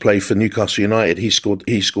on to play for Newcastle United, he scored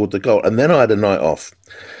the goal, and then I had a night off.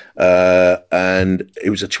 And it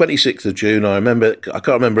was the 26th of June. I can't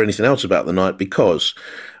remember anything else about the night because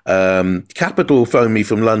Capital phoned me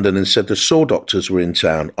from London and said the Saw Doctors were in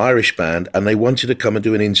town, Irish band, and they wanted to come and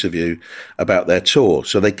do an interview about their tour.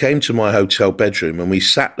 So they came to my hotel bedroom and we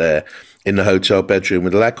sat there in the hotel bedroom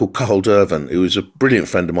with a lad called Carl Dervan, who was a brilliant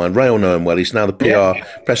friend of mine. Ray will know him well. He's now the PR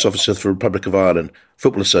press officer for the Republic of Ireland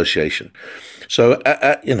Football Association. So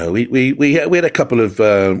we had a couple of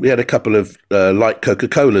light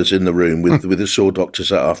Coca-Colas in the room with the Saw Doctors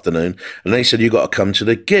that afternoon, and they said you got to come to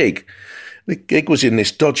the gig. The gig was in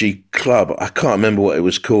this dodgy club. I can't remember what it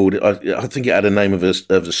was called. I think it had a name of a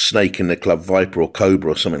snake in the club, Viper or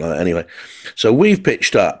Cobra or something like that. Anyway, so we've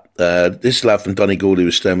pitched up. This lad from Donegal who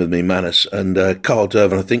was staying with me, Manus, and Carl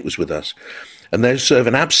Dervan, I think, was with us. And they're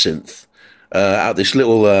serving absinthe out this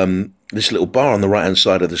little bar on the right hand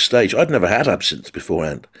side of the stage. I'd never had absinthe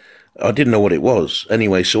beforehand. I didn't know what it was.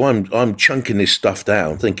 Anyway, so I'm chunking this stuff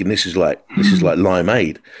down, thinking this is like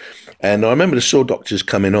limeade. And I remember the Saw Doctors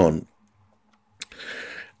coming on.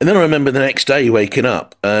 And then I remember the next day waking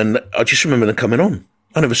up, and I just remember them coming on.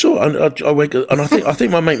 I never saw it. I wake up, and I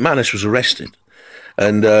think my mate Manus was arrested.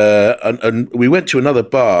 And we went to another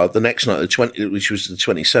bar the next night, which was the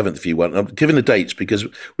 27th, if you want. I'm giving the dates because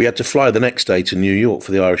we had to fly the next day to New York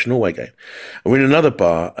for the Irish-Norway game. And we're in another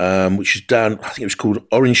bar, which is down, I think it was called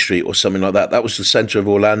Orange Street or something like that. That was the centre of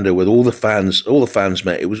Orlando where all the fans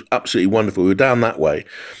met. It was absolutely wonderful. We were down that way.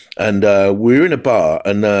 And we were in a bar,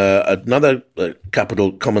 and another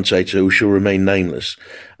Capital commentator, who shall remain nameless,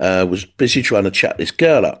 was busy trying to chat this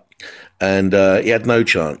girl up. And he had no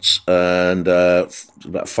chance, and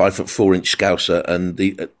about 5'4" Scouser, and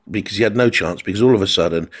because he had no chance, because all of a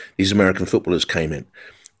sudden these American footballers came in,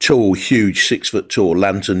 tall, huge, 6 foot tall,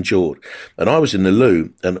 lantern jawed, and I was in the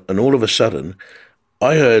loo, and all of a sudden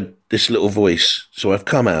I heard this little voice. So I've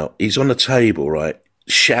come out. He's on the table, right,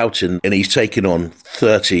 shouting, and he's taking on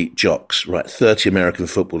 30 jocks, right, 30 American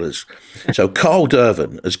footballers. So Carl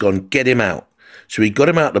Dervan has gone, get him out. So we got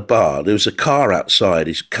him out the bar. There was a car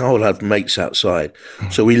outside. Carl had mates outside.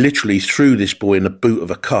 So we literally threw this boy in the boot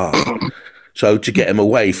of a car. So to get him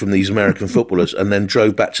away from these American footballers, and then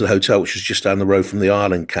drove back to the hotel, which was just down the road from the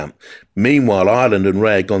Ireland camp. Meanwhile, Ireland and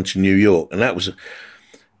Ray had gone to New York. And that was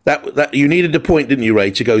that you needed a point, didn't you,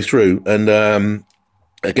 Ray, to go through? And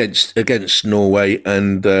against Norway,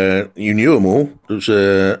 and you knew them all. It was,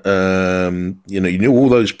 you knew all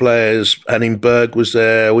those players. Henning Berg was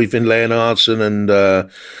there, Øyvind Leonardsen,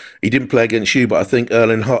 and he didn't play against you, but I think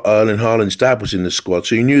Erling Haaland's dad was in the squad,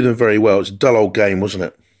 so you knew them very well. It was a dull old game, wasn't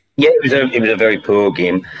it? Yeah, it was a very poor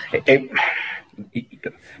game.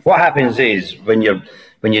 What happens is when you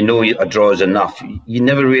know a draw is enough, you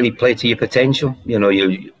never really play to your potential.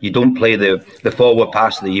 You don't play the forward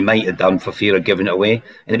pass that you might have done for fear of giving it away,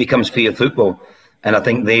 and it becomes fear football. And I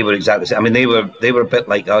think they were exactly the same. I mean, they were a bit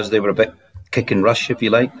like us. They were a bit kick and rush, if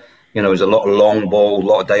you like. There was a lot of long balls, a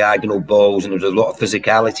lot of diagonal balls, and there was a lot of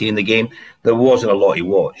physicality in the game. There wasn't a lot to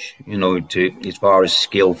watch, as far as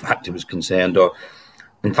skill factor was concerned. Or,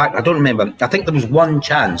 in fact, I don't remember. I think there was one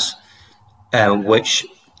chance which.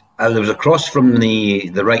 There was a cross from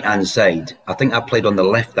the right-hand side. I think I played on the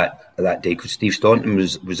left that day because Steve Staunton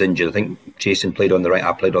was injured. I think Jason played on the right,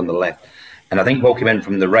 I played on the left. And I think ball came in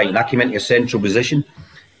from the right, and I came into a central position.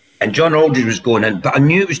 And John Aldridge was going in, but I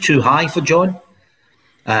knew it was too high for John.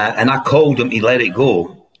 And I called him to let it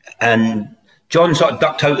go. And John sort of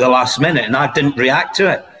ducked out at the last minute, and I didn't react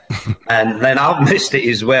to it. And then I missed it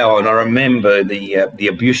as well, and I remember the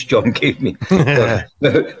abuse John gave me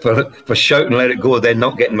for shouting "let it go," then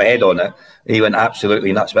not getting my head on it. He went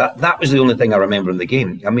absolutely nuts. But that was the only thing I remember in the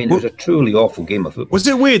game. I mean, it was a truly awful game of football. Was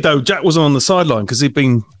it weird though? Jack wasn't on the sideline because he'd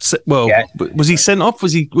been Was he sent off?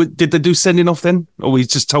 Did they do sending off then, or was he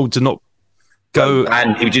just told to not? go.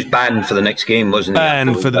 And he was just banned for the next game, wasn't he?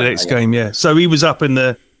 Banned for the next game, yeah. So he was up in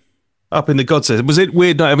the Godset. Was it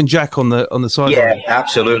weird not having Jack on the side? Yeah,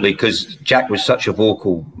 absolutely, because Jack was such a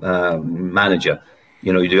vocal manager.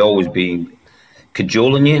 You know, he'd always be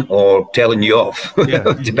cajoling you or telling you off,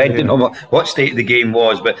 depending on what state of the game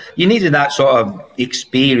was. But you needed that sort of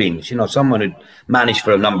experience. You know, someone who'd managed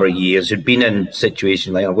for a number of years, who'd been in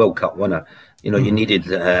situations like a World Cup winner. You know, you needed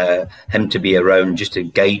him to be around just to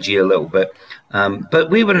guide you a little bit. But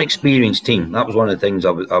we were an experienced team. That was one of the things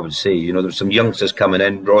I would say. You know, there were some youngsters coming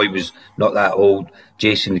in. Roy was not that old.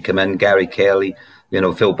 Jason had come in. Gary Kelly. You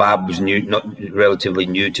know, Phil Babb was relatively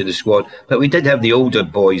new to the squad. But we did have the older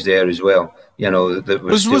boys there as well. You know,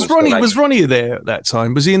 was Ronnie there at that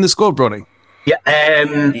time? Was he in the squad, Ronnie? Yeah,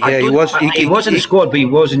 he was. He was in the squad, but he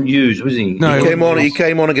wasn't used, was he? No, he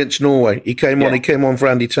came on against Norway. He came on for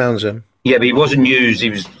Andy Townsend. Yeah, but he wasn't used.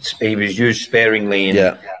 He was used sparingly.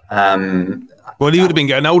 And, well, he would have been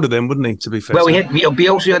getting older then, wouldn't he? To be fair. Well, we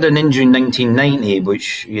also had an injury in 1990,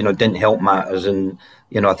 which didn't help matters. And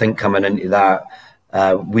I think coming into that,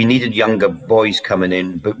 we needed younger boys coming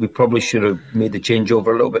in, but we probably should have made the changeover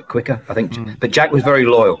a little bit quicker. I think. But Jack was very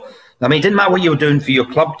loyal. I mean, it didn't matter what you were doing for your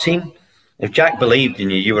club team. If Jack believed in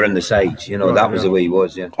you, you were in the side. That was the way he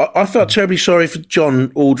was. Yeah. I felt terribly sorry for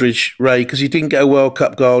John Aldridge, Ray, because he didn't get a World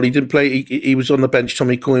Cup goal. He didn't play. He was on the bench.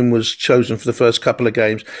 Tommy Coyne was chosen for the first couple of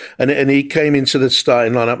games, and he came into the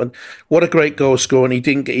starting lineup. And what a great goal scorer! And he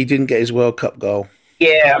didn't get his World Cup goal.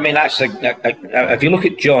 Yeah, I mean that's if you look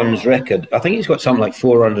at John's record, I think he's got something like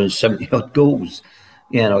 470 odd goals.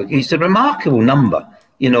 It's a remarkable number.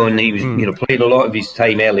 And he was played a lot of his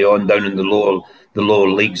time early on down in the lower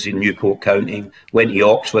leagues in Newport County. Went to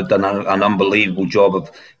Oxford, done an unbelievable job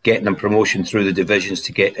of getting them promotion through the divisions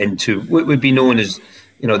to get into what would be known as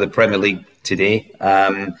the Premier League today,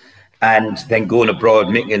 and then going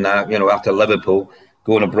abroad, making that after Liverpool,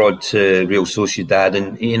 going abroad to Real Sociedad,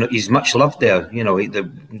 and he's much loved there.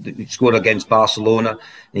 He scored against Barcelona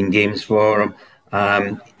in games for him.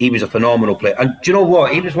 He was a phenomenal player, and do you know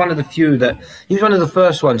what? He was one of the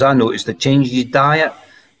first ones I noticed that changed his diet.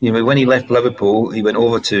 When he left Liverpool, he went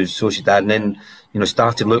over to Sociedad, and then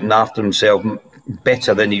started looking after himself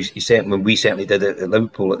better than we certainly did at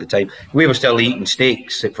Liverpool at the time. We were still eating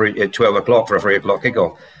steaks at 12 o'clock for a 3 o'clock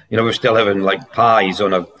kickoff. We were still having like pies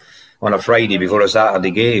on a Friday before a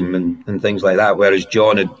Saturday game and things like that. Whereas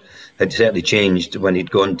John had certainly changed when he'd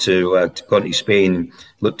gone to Spain,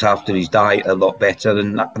 looked after his diet a lot better,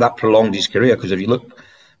 and that prolonged his career. Because if you look,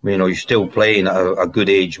 he's still playing at a good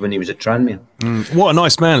age when he was at Tranmere. What a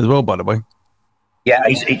nice man as well, by the way. Yeah,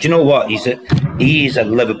 do you know what? He's a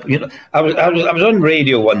Liverpool. I was on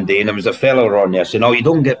radio one day and there was a fellow on there saying, "Oh, you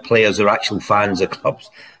don't get players who are actual fans of clubs."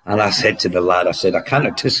 And I said to the lad, I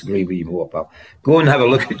can't disagree with you more, pal. Go and have a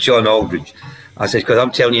look at John Aldridge. I said, because I'm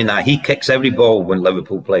telling you now, he kicks every ball when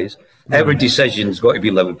Liverpool plays. Every decision's got to be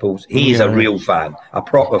Liverpool's. He's a real fan, a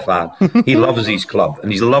proper fan. He loves his club,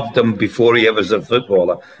 and he's loved them before he ever was a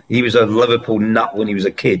footballer. He was a Liverpool nut when he was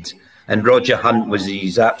a kid, and Roger Hunt was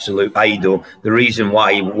his absolute idol. The reason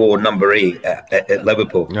why he wore number 8 at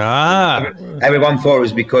Liverpool. Everyone thought it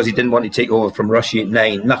was because he didn't want to take over from Rushy at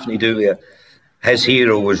 9. Nothing to do with it. His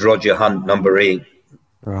hero was Roger Hunt, number 8.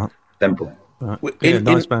 Right. Simple. Right.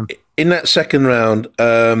 Nice man. In that second round,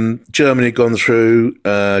 Germany had gone through.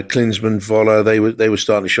 Klinsmann, Voller, they were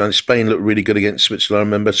starting to shine. Spain looked really good against Switzerland. I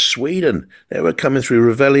remember Sweden, they were coming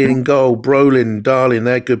through. Ravelli in goal, Brolin, Darling,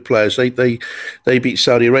 they're good players. They beat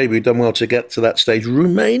Saudi Arabia, done well to get to that stage.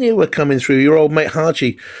 Romania were coming through. Your old mate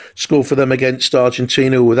Haji scored for them against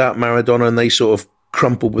Argentina without Maradona, and they sort of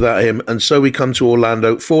crumpled without him. And so we come to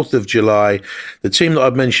Orlando, 4th of July. The team that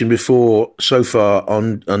I've mentioned before so far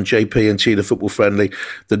on JP&T, the football friendly,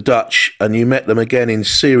 the Dutch, and you met them again in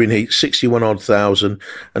searing heat, 61,000.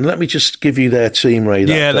 And let me just give you their team, Ray.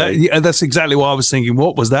 That's exactly what I was thinking.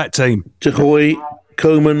 What was that team? De Goey,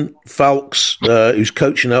 Koeman, Falks, who's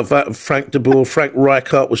coaching up, Frank de Boer, Frank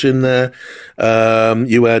Rijkaard was in there.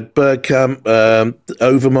 You had Bergkamp,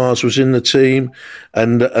 Overmars was in the team,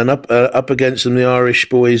 and up against them, the Irish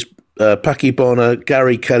boys, Packy Bonner,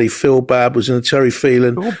 Gary Kelly, Phil Babb was in the, Terry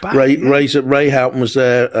Phelan, Ray Houghton was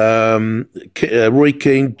there, Roy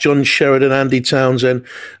Keane, John Sheridan, Andy Townsend,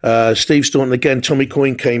 Steve Staunton again, Tommy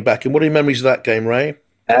Coyne came back. And what are your memories of that game, Ray?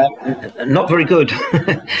 Not very good.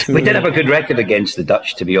 We did have a good record against the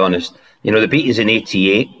Dutch, to be honest. They beat us in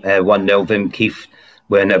 88, 1-0, Wim Kief.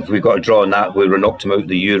 When if we got a draw on that, we were knocked them out of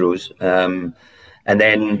the Euros. And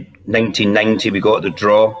then 1990, we got the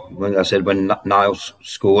draw, when Niles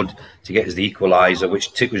scored to get us the equaliser,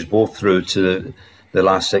 which took us both through to the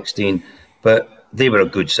last 16. But they were a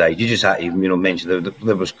good side. You just had to, mention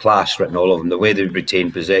there was class written all over them, the way they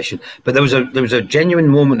retained possession. But there was a genuine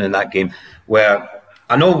moment in that game where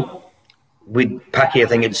I know Packy, I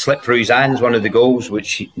think it slipped through his hands, one of the goals,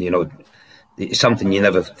 which, it's something you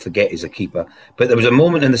never forget as a keeper. But there was a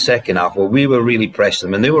moment in the second half where we were really pressing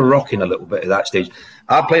them, and they were rocking a little bit at that stage.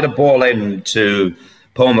 I played a ball in to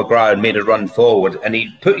Paul McGrath and made a run forward, and he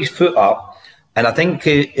put his foot up. And I think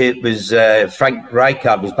it was Frank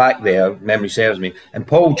Rijkaard was back there, memory serves me, and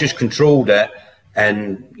Paul just controlled it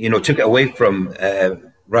and, took it away from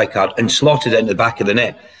Rijkaard and slotted it in the back of the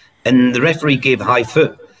net. And the referee gave high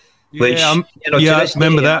foot, which, I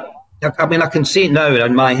remember that. I mean, I can see it now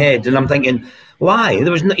in my head, and I'm thinking, why?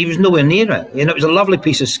 He was nowhere near it. It was a lovely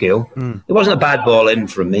piece of skill. It wasn't a bad ball in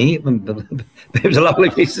from me, but it was a lovely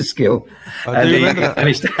piece of skill. And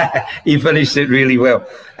he finished it really well.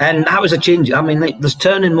 And that was a change. I mean, there's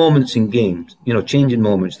turning moments in games, changing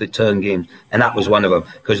moments that turn games. And that was one of them,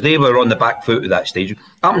 because they were on the back foot at that stage.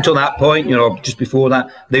 Up until that point, just before that,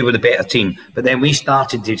 they were the better team. But then we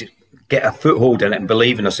started to get a foothold in it and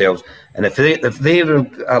believe in ourselves. And if they were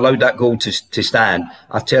allowed that goal to stand,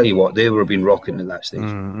 I tell you what, they would have been rocking at that stage.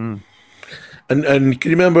 Mm-hmm. And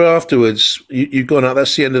can you remember afterwards, you'd gone out,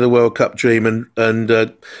 that's the end of the World Cup dream,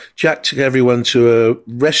 and Jack took everyone to a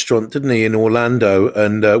restaurant, didn't he, in Orlando,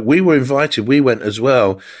 and we were invited, we went as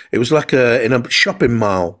well. It was like in a shopping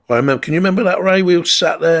mall. I remember. Can you remember that, Ray? We all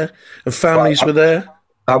sat there and families were there.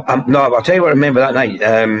 No, I'll tell you what I remember that night.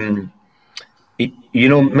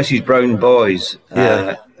 Mrs. Brown Boys.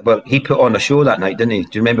 Well, he put on a show that night, didn't he? Do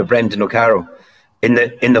you remember Brendan O'Carroll in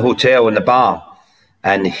the hotel in the bar?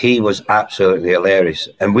 And he was absolutely hilarious.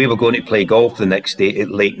 And we were going to play golf the next day at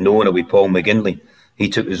Lake Nona with Paul McGinley. He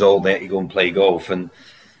took us all there to go and play golf. And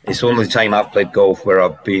it's the only time I've played golf where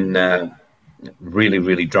I've been really,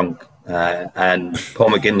 really drunk. And Paul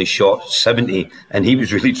McGinley shot 70, and he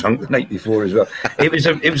was really drunk the night before as well. It was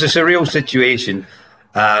a surreal situation.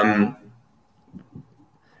 And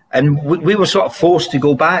we were sort of forced to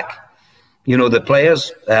go back. The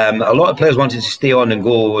players, a lot of players wanted to stay on and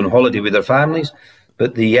go on holiday with their families.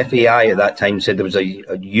 But the FAI at that time said there was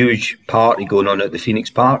a huge party going on at the Phoenix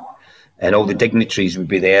Park, and all the dignitaries would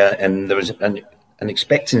be there. And there was an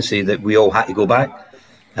expectancy that we all had to go back.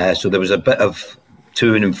 So there was a bit of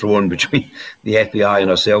to-ing and fro-ing between the FAI and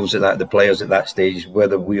ourselves the players at that stage,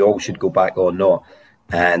 whether we all should go back or not.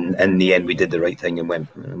 And in the end, we did the right thing and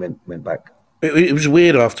went back. It was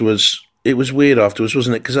weird afterwards. It was weird afterwards,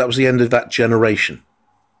 wasn't it? Because that was the end of that generation.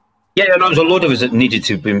 Yeah, and there was a lot of us that needed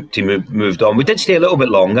to moved on. We did stay a little bit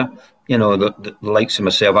longer. The likes of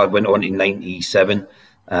myself, I went on in 97.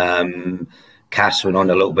 Cass went on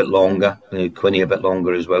a little bit longer. Quinny a bit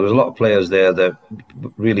longer as well. There was a lot of players there that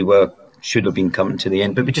really should have been coming to the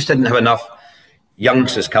end, but we just didn't have enough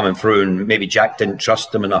youngsters coming through, and maybe Jack didn't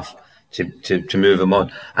trust them enough to move them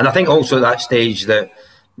on. And I think also at that stage that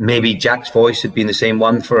maybe Jack's voice had been the same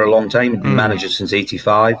one for a long time. He'd been manager since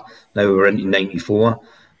 85. Now we're into 94.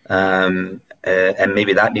 And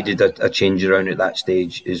maybe that needed a change around at that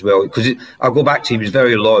stage as well. Because I'll go back to, he was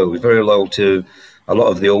very loyal. He was very loyal to a lot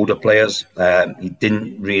of the older players. He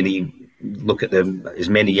didn't really look at as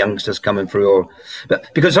many youngsters coming through.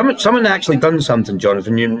 But because someone actually done something,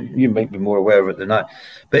 Jonathan, you might be more aware of it than I.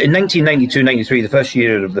 But in 1992-93, the first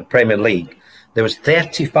year of the Premier League, there was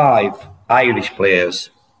 35 Irish players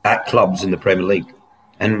at clubs in the Premier League,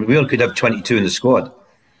 and we only could have 22 in the squad.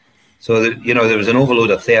 So there was an overload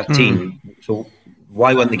of 13. So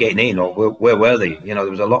why weren't they getting in, or where were they? There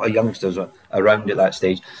was a lot of youngsters around at that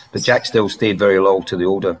stage, but Jack still stayed very loyal to the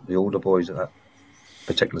older boys at that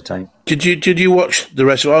particular time. Did you watch the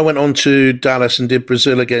rest of it? I went on to Dallas and did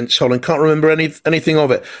Brazil against Holland. Can't remember anything of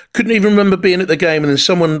it. Couldn't even remember being at the game, and then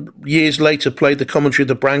someone years later played the commentary of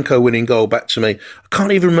the Branco winning goal back to me. I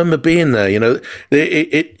can't even remember being there.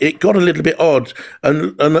 It got a little bit odd,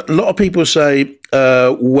 and a lot of people say,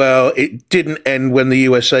 well, it didn't end when the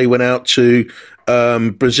USA went out to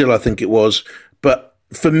Brazil, I think it was, but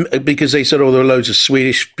because they said, there were loads of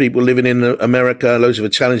Swedish people living in America, loads of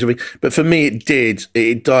Italians, but for me it did.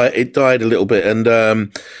 It died a little bit. And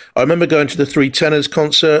I remember going to the Three Tenors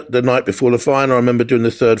concert the night before the final. I remember doing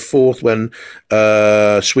the third, fourth when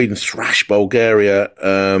Sweden thrashed Bulgaria,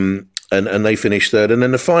 and they finished third. And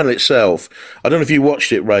then the final itself, I don't know if you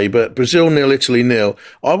watched it, Ray, but Brazil 0, Italy 0.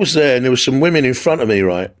 I was there, and there were some women in front of me,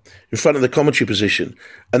 right, in front of the commentary position,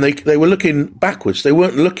 and they were looking backwards. They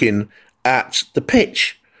weren't looking at the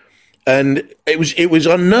pitch, and it was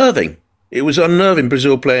unnerving. It was unnerving.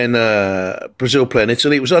 Brazil playing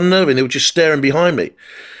Italy. It was unnerving. They were just staring behind me,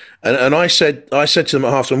 And I said to them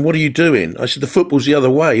at half-time, what are you doing? I said, the football's the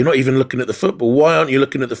other way. You're not even looking at the football. Why aren't you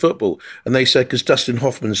looking at the football? And they said, because Dustin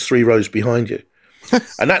Hoffman's 3 rows behind you.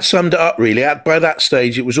 And that summed it up, really. By that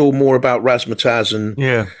stage, it was all more about Razzmatazz and...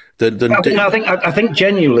 Yeah. I think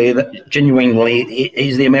genuinely it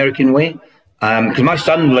is the American way. Because my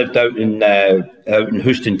son lived out in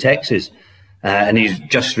Houghton, Texas, and he's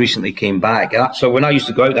just recently came back. So when I used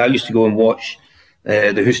to go out there, I used to go and watch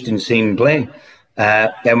the Houghton team play.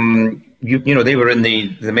 They were in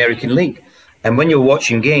the American League. And when you're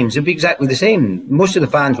watching games, it'd be exactly the same. Most of the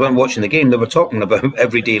fans weren't watching the game. They were talking about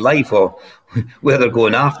everyday life or where they're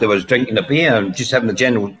going afterwards, drinking a beer and just having a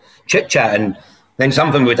general chit-chat. And then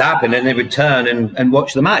something would happen and they would turn and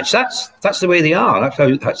watch the match. That's the way they are. That's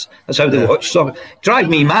how they watch soccer. Drive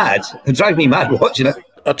me mad watching it.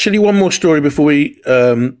 I'll tell you one more story before we,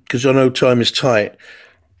 because I know time is tight.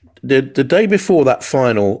 The day before that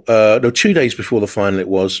final, 2 days before the final it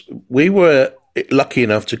was, we were lucky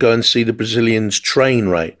enough to go and see the Brazilians train,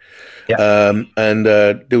 Ray. Yeah. And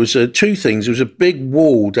there was 2 things. There was a big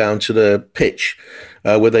wall down to the pitch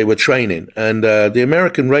where they were training. And the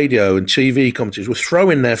American radio and TV commentators were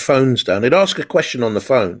throwing their phones down. They'd ask a question on the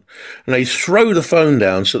phone, and they'd throw the phone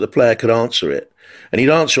down so the player could answer it. And he'd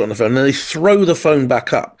answer it on the phone, and then they throw the phone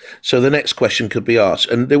back up so the next question could be asked.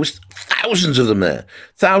 And there was thousands of them there,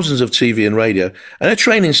 thousands of TV and radio. And their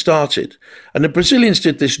training started. And the Brazilians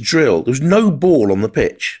did this drill. There was no ball on the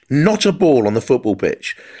pitch, not a ball on the football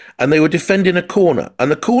pitch. And they were defending a corner. And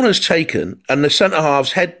the corner's taken, and the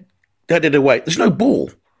centre-halves headed away. There's no ball.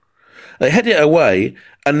 They headed it away,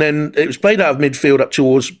 and then it was played out of midfield up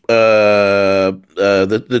towards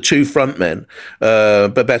the 2 front men,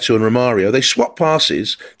 Bebeto and Romario. They swap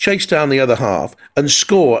passes, chase down the other half, and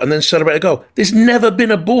score, and then celebrate a goal. There's never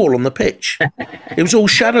been a ball on the pitch. It was all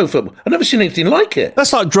shadow football. I've never seen anything like it.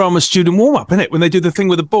 That's like drama student warm-up, isn't it? When they do the thing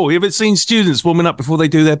with the ball. You ever seen students warming up before they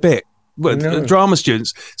do their bit? Well, no. Drama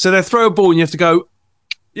students. So they throw a ball, and you have to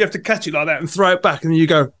catch it like that and throw it back, and then you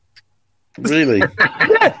go... Really?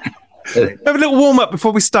 Have a little warm-up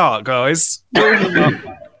before we start, guys.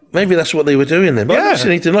 Maybe that's what they were doing then. But I didn't see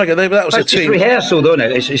anything like it. That was a team. It's rehearsal, don't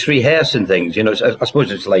it? It's rehearsing things. I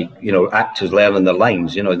suppose it's like, actors learning their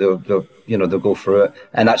lines. They'll go through it,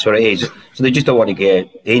 and that's what it is. So they just don't want to get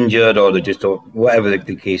injured, or they just don't, whatever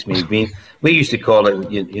the case may be. We used to call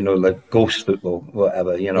it, like ghost football,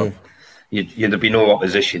 whatever. There'd be no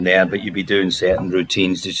opposition there, but you'd be doing certain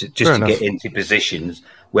routines just to get into positions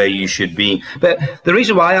where you should be. But the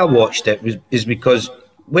reason why I watched it is because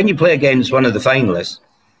when you play against one of the finalists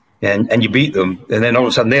and you beat them, and then all of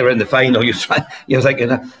a sudden they're in the final, you're thinking,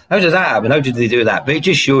 how does that happen? How did they do that? But it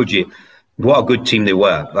just showed you what a good team they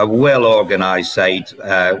were, a well-organised side.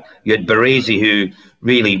 You had Baresi, who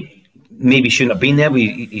really maybe shouldn't have been there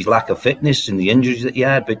with his lack of fitness and the injuries that he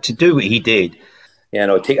had, but to do what he did,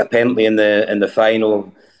 take a penalty in the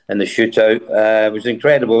final and the shootout was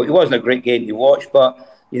incredible. It wasn't a great game to watch, but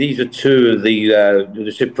these are 2 of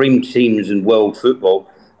the supreme teams in world football.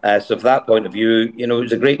 So from that point of view, it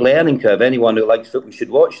was a great learning curve. Anyone who likes football should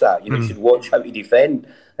watch that. You should watch how you defend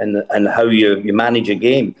and how you manage a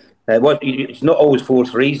game. It's not always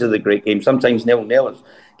 4-3s are the great game. Sometimes 0-0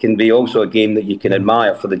 can be also a game that you can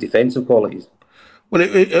admire for the defensive qualities. Well,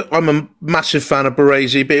 I'm a massive fan of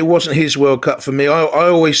Baresi, but it wasn't his World Cup for me. I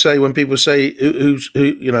always say, when people say who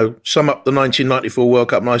sum up the 1994 World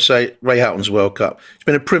Cup, and I say Ray Houghton's World Cup. It's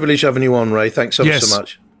been a privilege having you on, Ray. Thanks so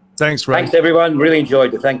much. Thanks, Ray. Thanks, everyone. Really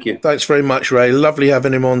enjoyed it. Thank you. Thanks very much, Ray. Lovely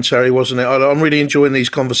having him on, Terry, wasn't it? I'm really enjoying these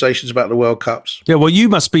conversations about the World Cups. Yeah, well, you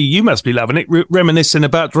must be loving it, reminiscing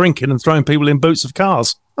about drinking and throwing people in boots of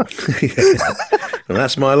cars. And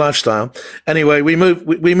that's my lifestyle. Anyway, we move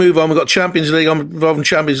on. We've got Champions League. I'm involved in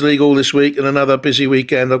Champions League all this week and another busy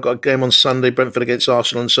weekend. I've got a game on Sunday, Brentford against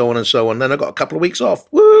Arsenal, and so on and so on. Then I've got a couple of weeks off.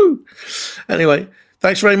 Woo! Anyway,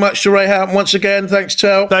 thanks very much to Ray Houghton once again. Thanks,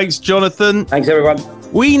 Tel. Thanks, Jonathan. Thanks, everyone.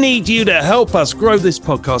 We need you to help us grow this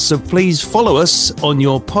podcast, so please follow us on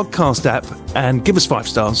your podcast app and give us 5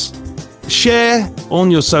 stars. Share on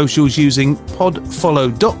your socials using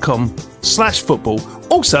podfollow.com/football.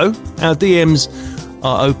 Also, our DMs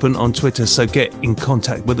are open on Twitter, so get in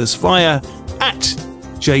contact with us via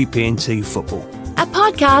 @JPNT Football. A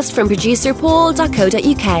podcast from producer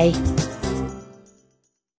Paul.co.uk.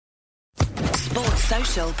 Sports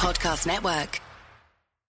Social Podcast Network.